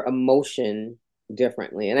at their emotion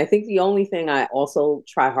differently. And I think the only thing I also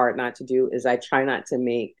try hard not to do is I try not to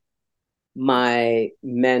make my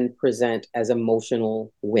men present as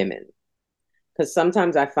emotional women. Because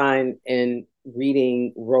sometimes I find in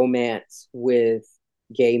reading romance with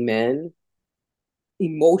gay men,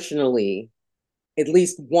 emotionally, at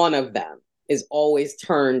least one of them is always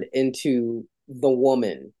turned into the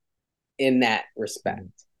woman in that respect.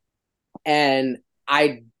 And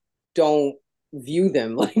I don't view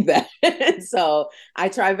them like that. So I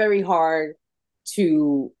try very hard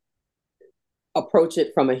to approach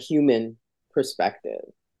it from a human perspective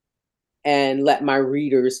and let my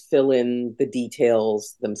readers fill in the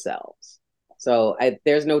details themselves. So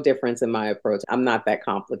there's no difference in my approach. I'm not that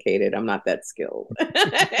complicated. I'm not that skilled.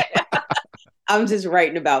 I'm just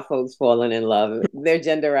writing about folks falling in love. Their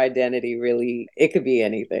gender identity really, it could be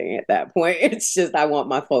anything at that point. It's just, I want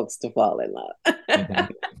my folks to fall in love. Mhm.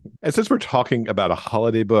 And since we're talking about a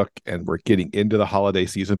holiday book and we're getting into the holiday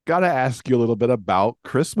season, got to ask you a little bit about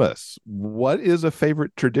Christmas. What is a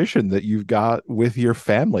favorite tradition that you've got with your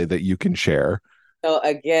family that you can share? So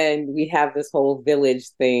again, we have this whole village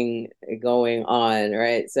thing going on,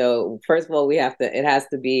 right? So first of all, it has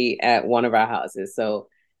to be at one of our houses. So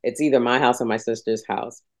it's either my house or my sister's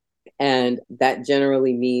house. And that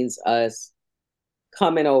generally means us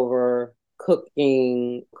coming over,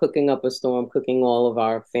 cooking up a storm, cooking all of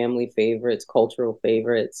our family favorites, cultural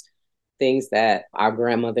favorites, things that our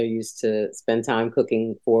grandmother used to spend time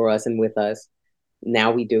cooking for us and with us.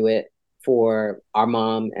 Now we do it for our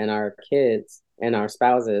mom and our kids and our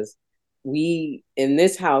spouses. In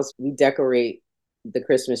this house, we decorate the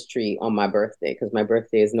Christmas tree on my birthday because my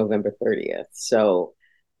birthday is November 30th. So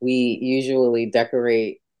we usually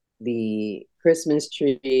decorate the Christmas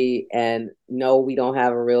tree. And no, we don't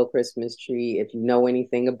have a real Christmas tree. If you know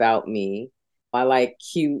anything about me, I like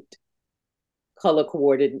cute, color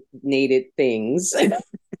coordinated things.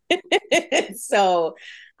 So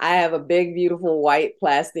I have a big, beautiful white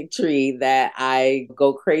plastic tree that I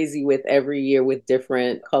go crazy with every year with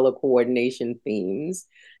different color coordination themes.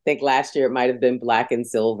 I think last year it might have been black and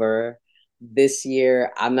silver. This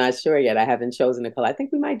year, I'm not sure yet. I haven't chosen a color. I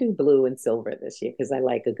think we might do blue and silver this year because I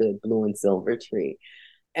like a good blue and silver tree.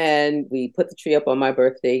 And we put the tree up on my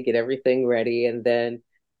birthday, get everything ready, and then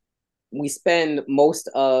we spend most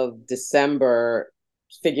of December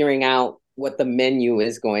figuring out what the menu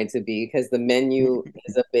is going to be because the menu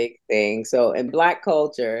is a big thing. So in Black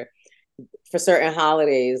culture, for certain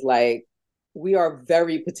holidays, like we are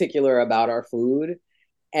very particular about our food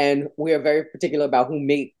and we are very particular about who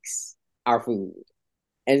makes our food.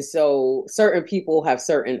 And so certain people have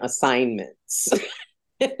certain assignments.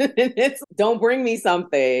 Don't bring me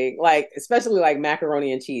something like, especially like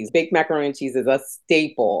macaroni and cheese. Baked macaroni and cheese is a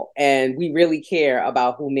staple, and we really care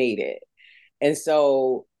about who made it. And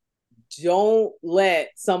so don't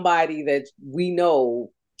let somebody that we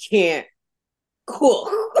know can't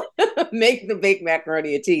cook make the baked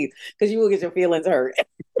macaroni and cheese because you will get your feelings hurt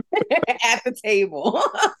at the table.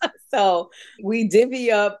 So we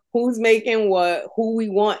divvy up who's making what, who we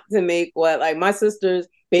want to make what. Like my sister's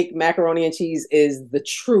baked macaroni and cheese is the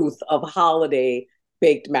truth of holiday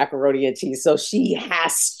baked macaroni and cheese. So she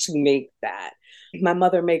has to make that. My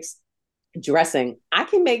mother makes dressing. I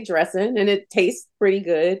can make dressing and it tastes pretty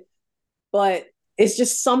good, but it's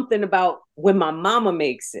just something about when my mama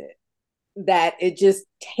makes it that it just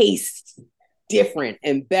tastes different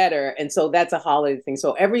and better. And so that's a holiday thing.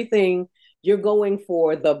 So everything, you're going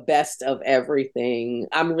for the best of everything.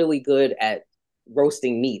 I'm really good at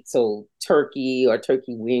roasting meat. So turkey or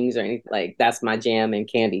turkey wings or anything like that's my jam, and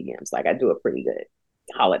candy yams. Like I do a pretty good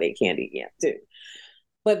holiday candy yam too.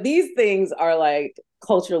 But these things are like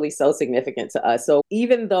culturally so significant to us. So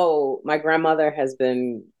even though my grandmother has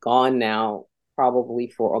been gone now probably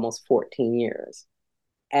for almost 14 years,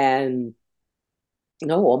 and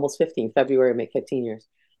no, almost 15, February make 15 years,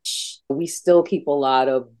 we still keep a lot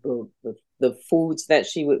of the foods that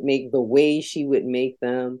she would make, the way she would make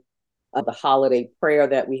them, the holiday prayer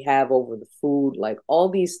that we have over the food. Like all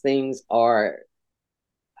these things are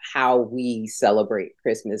how we celebrate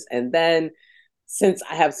Christmas. And then since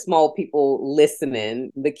I have small people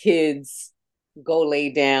listening, the kids go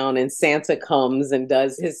lay down and Santa comes and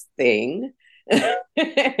does his thing.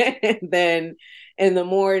 And then in the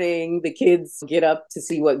morning, the kids get up to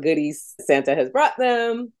see what goodies Santa has brought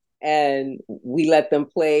them. And we let them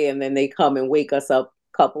play. And then they come and wake us up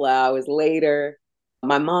a couple of hours later.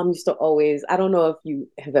 My mom used to always, I don't know if you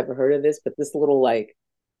have ever heard of this, but this little like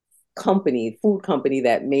food company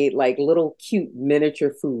that made like little cute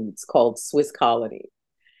miniature foods called Swiss Colony.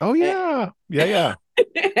 Oh, yeah. Yeah.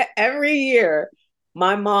 Every year,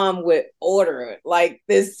 my mom would order like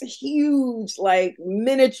this huge, like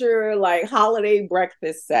miniature, like holiday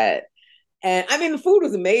breakfast set. And I mean, the food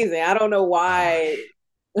was amazing. I don't know why.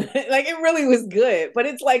 Like it really was good, but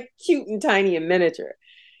it's like cute and tiny and miniature.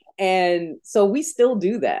 And so we still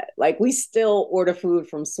do that. Like we still order food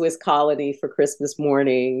from Swiss Colony for Christmas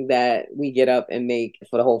morning that we get up and make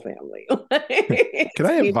for the whole family. Can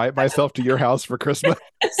I invite myself to your house for Christmas?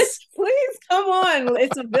 Please come on.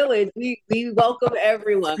 It's a village. We welcome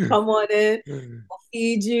everyone. Come on in. We'll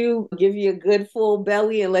feed you, give you a good full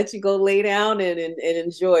belly, and let you go lay down and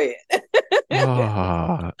enjoy it.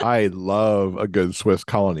 I love a good Swiss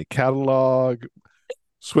Colony catalog.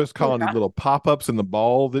 Swiss Colony little pop-ups in the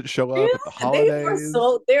ball that show up at the holidays.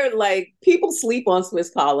 They're like, people sleep on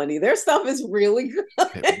Swiss Colony. Their stuff is really good.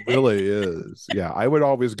 It really is. Yeah, I would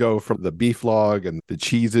always go for the beef log and the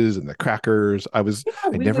cheeses and the crackers. I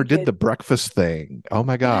never did the breakfast thing. Oh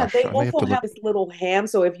my gosh. They also have this little ham.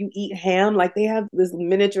 So if you eat ham, like they have this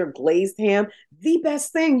miniature glazed ham, the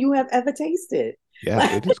best thing you have ever tasted.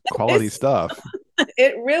 Yeah, it is quality stuff.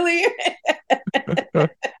 It really is.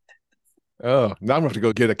 Oh, now I'm going to have to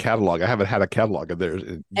go get a catalog. I haven't had a catalog of theirs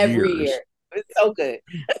in every years. year. It's so good.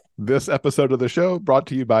 This episode of the show brought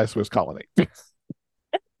to you by Swiss Colony.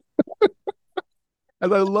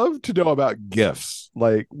 And I love to know about gifts.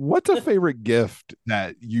 Like, what's a favorite gift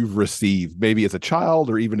that you've received, maybe as a child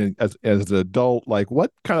or even as an adult? Like,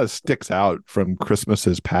 what kind of sticks out from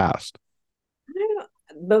Christmases past?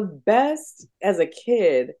 The best as a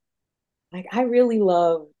kid, like I really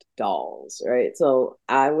loved dolls, right? So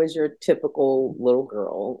I was your typical little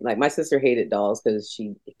girl. Like my sister hated dolls because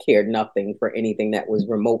she cared nothing for anything that was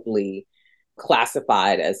remotely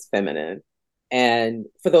classified as feminine. And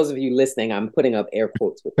for those of you listening, I'm putting up air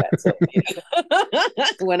quotes with that.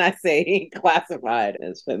 So when I say classified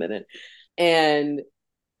as feminine, and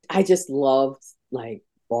I just loved like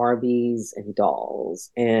Barbies and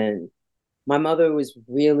dolls. And my mother was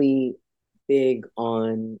really big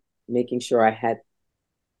on making sure I had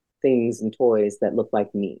things and toys that looked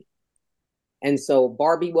like me. And so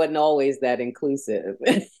Barbie wasn't always that inclusive.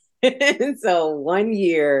 And so one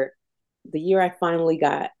year, the year I finally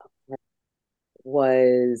got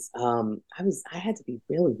was I had to be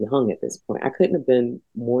really young at this point. I couldn't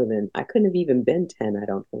have even been 10, I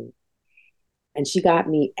don't think. And she got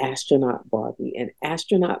me Astronaut Barbie. And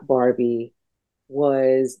Astronaut Barbie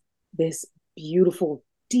was this beautiful,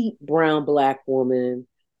 deep brown Black woman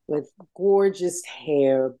with gorgeous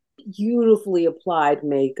hair, beautifully applied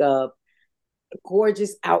makeup,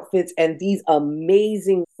 gorgeous outfits, and these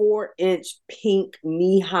amazing 4-inch pink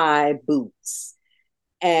knee-high boots,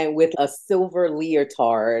 and with a silver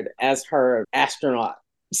leotard as her astronaut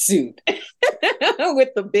suit with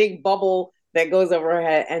the big bubble that goes over her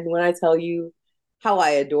head. And when I tell you how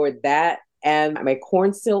I adored that, and my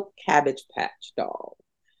corn silk Cabbage Patch doll,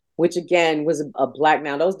 which again was a Black.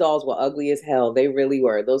 Now those dolls were ugly as hell. They really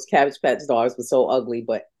were. Those Cabbage Patch dolls were so ugly,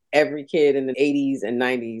 but every kid in the 80s and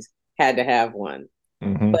 90s had to have one.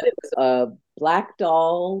 Mm-hmm. But it was a Black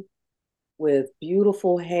doll with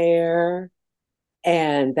beautiful hair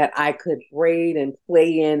and that I could braid and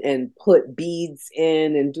play in and put beads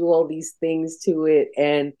in and do all these things to it.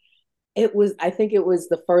 And I think it was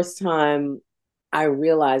the first time I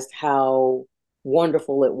realized how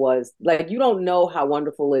wonderful it was. Like, you don't know how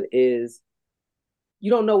wonderful it is.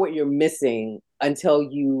 You don't know what you're missing until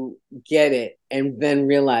you get it and then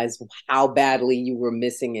realize how badly you were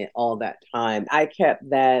missing it all that time. I kept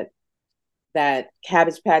that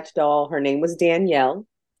Cabbage Patch doll. Her name was Danielle.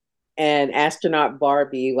 And Astronaut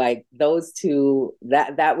Barbie, like those two,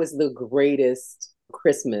 that was the greatest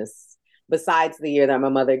Christmas, besides the year that my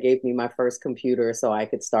mother gave me my first computer so I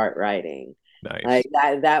could start writing. Nice.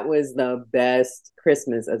 Like that was the best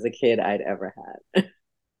Christmas as a kid I'd ever had.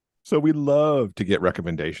 So we love to get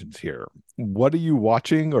recommendations here. What are you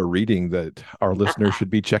watching or reading that our listeners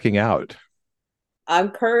should be checking out? I'm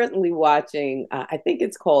currently watching, I think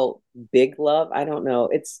it's called Big Love. I don't know.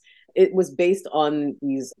 It was based on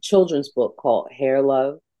these children's book called Hair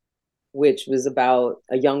Love, which was about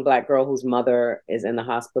a young Black girl whose mother is in the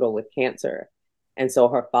hospital with cancer. And so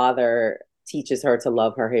her father teaches her to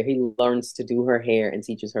love her hair. He learns to do her hair and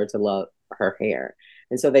teaches her to love her hair.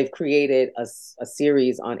 And so they've created a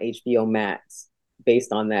series on HBO Max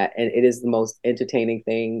based on that. And it is the most entertaining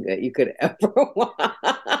thing that you could ever watch.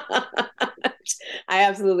 I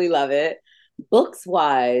absolutely love it. Books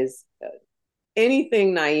wise,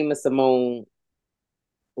 anything Naima Simone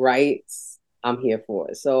writes, I'm here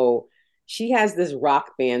for. So she has this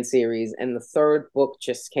rock band series, and the third book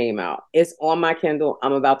just came out. It's on my Kindle.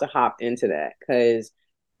 I'm about to hop into that because,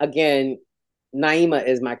 again, Naima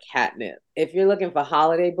is my catnip. If you're looking for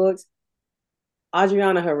holiday books,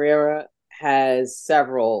 Adriana Herrera has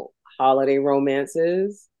several holiday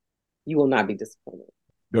romances. You will not be disappointed.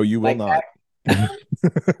 No, you will not.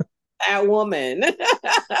 That woman.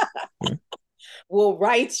 will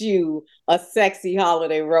write you a sexy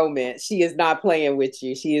holiday romance. She is not playing with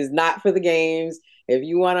you. She is not for the games. If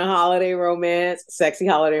you want a holiday romance, sexy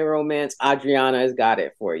holiday romance, Adriana has got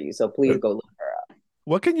it for you. So please go look her up.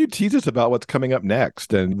 What can you tease us about what's coming up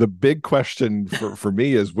next? And the big question for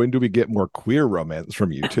me is, when do we get more queer romance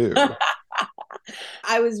from you too?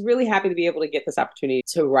 I was really happy to be able to get this opportunity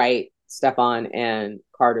to write Stefan and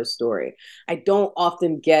Carter's story. I don't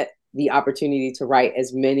often get the opportunity to write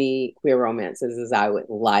as many queer romances as I would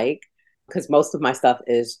like, because most of my stuff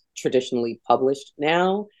is traditionally published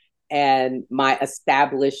now. And my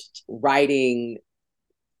established writing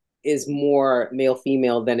is more male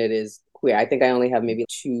female than it is queer. I think I only have maybe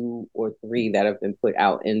 2 or 3 that have been put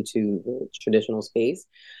out into the traditional space.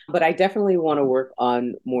 But I definitely want to work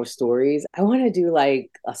on more stories. I want to do like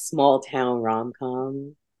a small town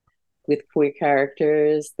rom-com with queer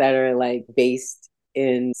characters that are like based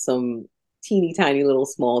in some teeny tiny little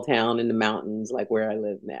small town in the mountains, like where I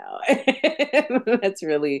live now. That's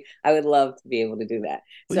really, I would love to be able to do that.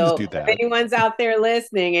 Please do that. If anyone's out there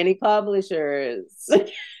listening, any publishers,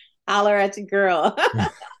 holler at your girl.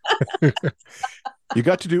 You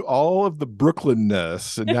got to do all of the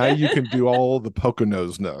Brooklynness, and now you can do all the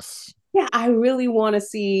Poconos-ness. Yeah, I really want to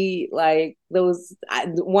see like those.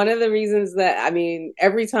 One of the reasons that, I mean,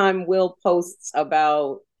 every time Will posts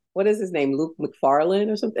about, what is his name? Luke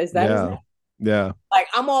McFarlane or something? Is that his name? Yeah. Like,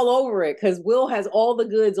 I'm all over it because Will has all the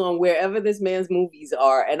goods on wherever this man's movies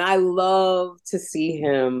are. And I love to see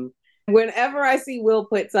him. Whenever I see Will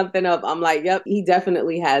put something up, I'm like, yep, he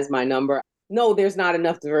definitely has my number. No, there's not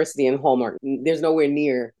enough diversity in Hallmark. There's nowhere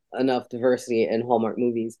near enough diversity in Hallmark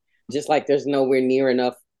movies, just like there's nowhere near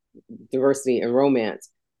enough diversity in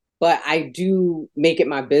romance. But I do make it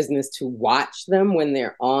my business to watch them when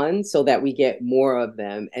they're on so that we get more of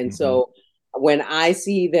them. And so when I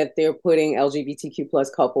see that they're putting LGBTQ plus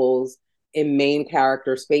couples in main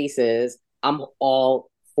character spaces, I'm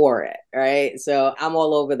all for it, right? So I'm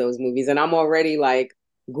all over those movies, and I'm already like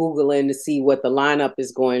Googling to see what the lineup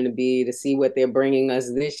is going to be, to see what they're bringing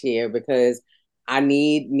us this year, because I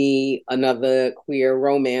need me another queer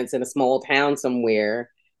romance in a small town somewhere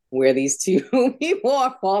where these two people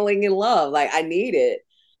are falling in love. Like, I need it.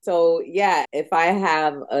 So yeah, if I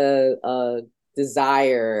have a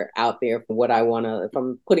desire out there for what I want to, if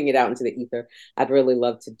I'm putting it out into the ether, I'd really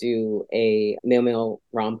love to do a male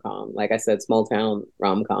rom-com. Like I said, small town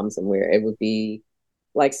rom-com somewhere. It would be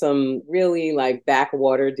like some really like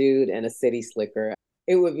backwater dude and a city slicker.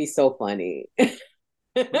 It would be so funny.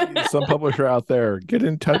 Some publisher out there, get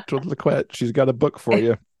in touch with LaQuette. She's got a book for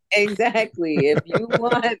you. Exactly. If you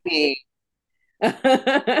want me,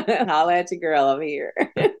 holla at your girl. I'm here.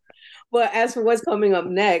 But as for what's coming up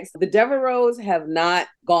next, the Devereaux have not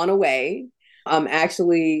gone away. I'm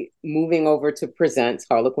actually moving over to Presents,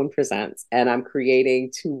 Harlequin Presents, and I'm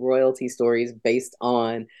creating 2 royalty stories based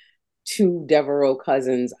on 2 Devereaux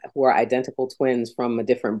cousins who are identical twins from a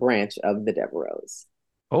different branch of the Devereaux.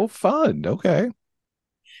 Oh, fun. Okay.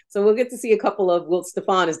 So we'll get to see a couple of, well,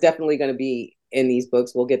 Stefan is definitely going to be in these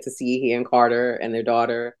books. We'll get to see he and Carter and their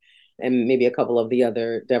daughter, and maybe a couple of the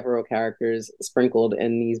other Devereaux characters sprinkled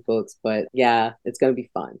in these books. But yeah, it's going to be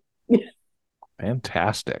fun.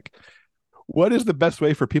 Fantastic. What is the best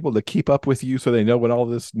way for people to keep up with you so they know when all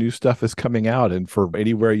this new stuff is coming out, and for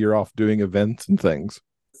anywhere you're off doing events and things?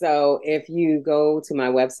 So if you go to my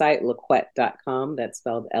website, LaQuette.com, that's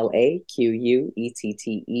spelled LaQuette.com,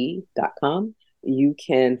 you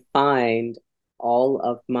can find all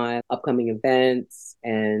of my upcoming events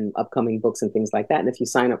and upcoming books and things like that. And if you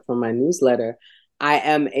sign up for my newsletter, I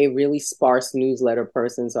am a really sparse newsletter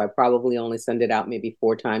person, so I probably only send it out maybe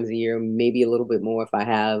 4 times a year, maybe a little bit more if I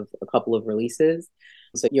have a couple of releases.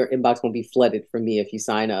 So your inbox won't be flooded for me if you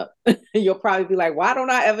sign up. You'll probably be like, why don't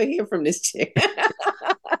I ever hear from this chick?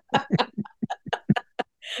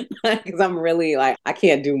 Because I'm really like, I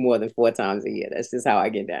can't do more than 4 times a year. That's just how I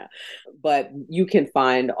get down. But you can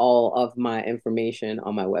find all of my information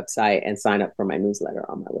on my website and sign up for my newsletter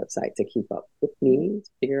on my website to keep up with me,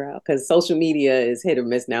 to figure out. Because social media is hit or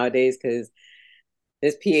miss nowadays, because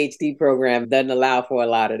this PhD program doesn't allow for a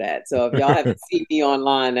lot of that. So if y'all haven't seen me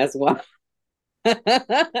online, that's why.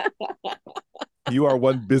 You are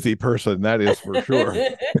one busy person, that is for sure.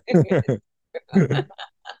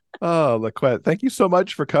 Oh, LaQuette, thank you so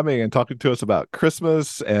much for coming and talking to us about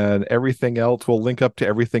Christmas and everything else. We'll link up to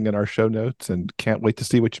everything in our show notes, and can't wait to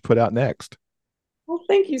see what you put out next. Well,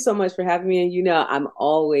 thank you so much for having me. And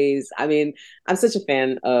I'm such a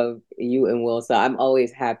fan of you and Will, so I'm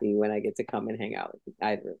always happy when I get to come and hang out with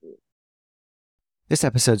either of you. This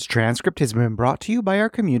episode's transcript has been brought to you by our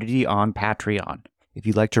community on Patreon. If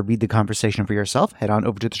you'd like to read the conversation for yourself, head on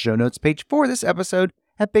over to the show notes page for this episode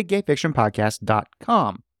at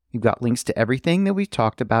biggayfictionpodcast.com. You've got links to everything that we've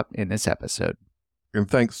talked about in this episode. And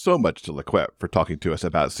thanks so much to LaQuette for talking to us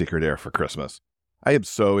about Secret Air for Christmas. I am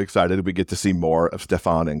so excited we get to see more of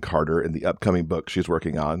Stefan and Carter in the upcoming book she's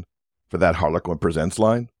working on for that Harlequin Presents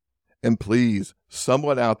line. And please,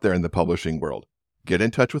 someone out there in the publishing world, get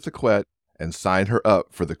in touch with LaQuette and sign her up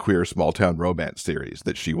for the queer small-town romance series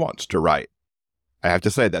that she wants to write. I have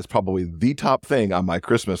to say, that's probably the top thing on my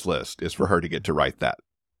Christmas list is for her to get to write that.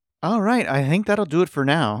 All right, I think that'll do it for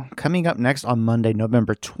now. Coming up next on Monday,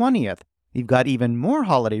 November 20th, we've got even more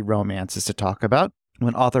holiday romances to talk about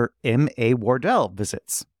when author M.A. Wardell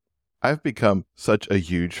visits. I've become such a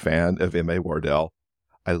huge fan of M.A. Wardell.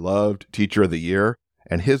 I loved Teacher of the Year,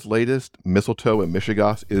 and his latest, Mistletoe and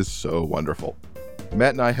Mishigas, is so wonderful.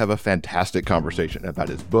 Matt and I have a fantastic conversation about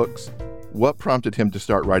his books, what prompted him to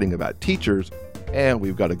start writing about teachers, and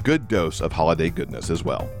we've got a good dose of holiday goodness as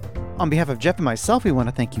well. On behalf of Jeff and myself, we want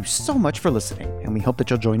to thank you so much for listening, and we hope that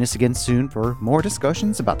you'll join us again soon for more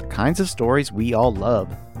discussions about the kinds of stories we all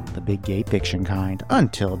love, the big gay fiction kind.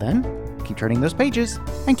 Until then, keep turning those pages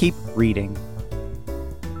and keep reading.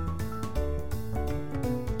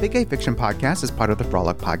 Big Gay Fiction Podcast is part of the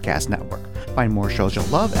Frolic Podcast Network. Find more shows you'll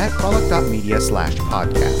love at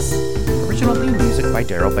frolic.media/podcasts. Original theme music by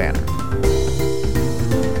Daryl Banner.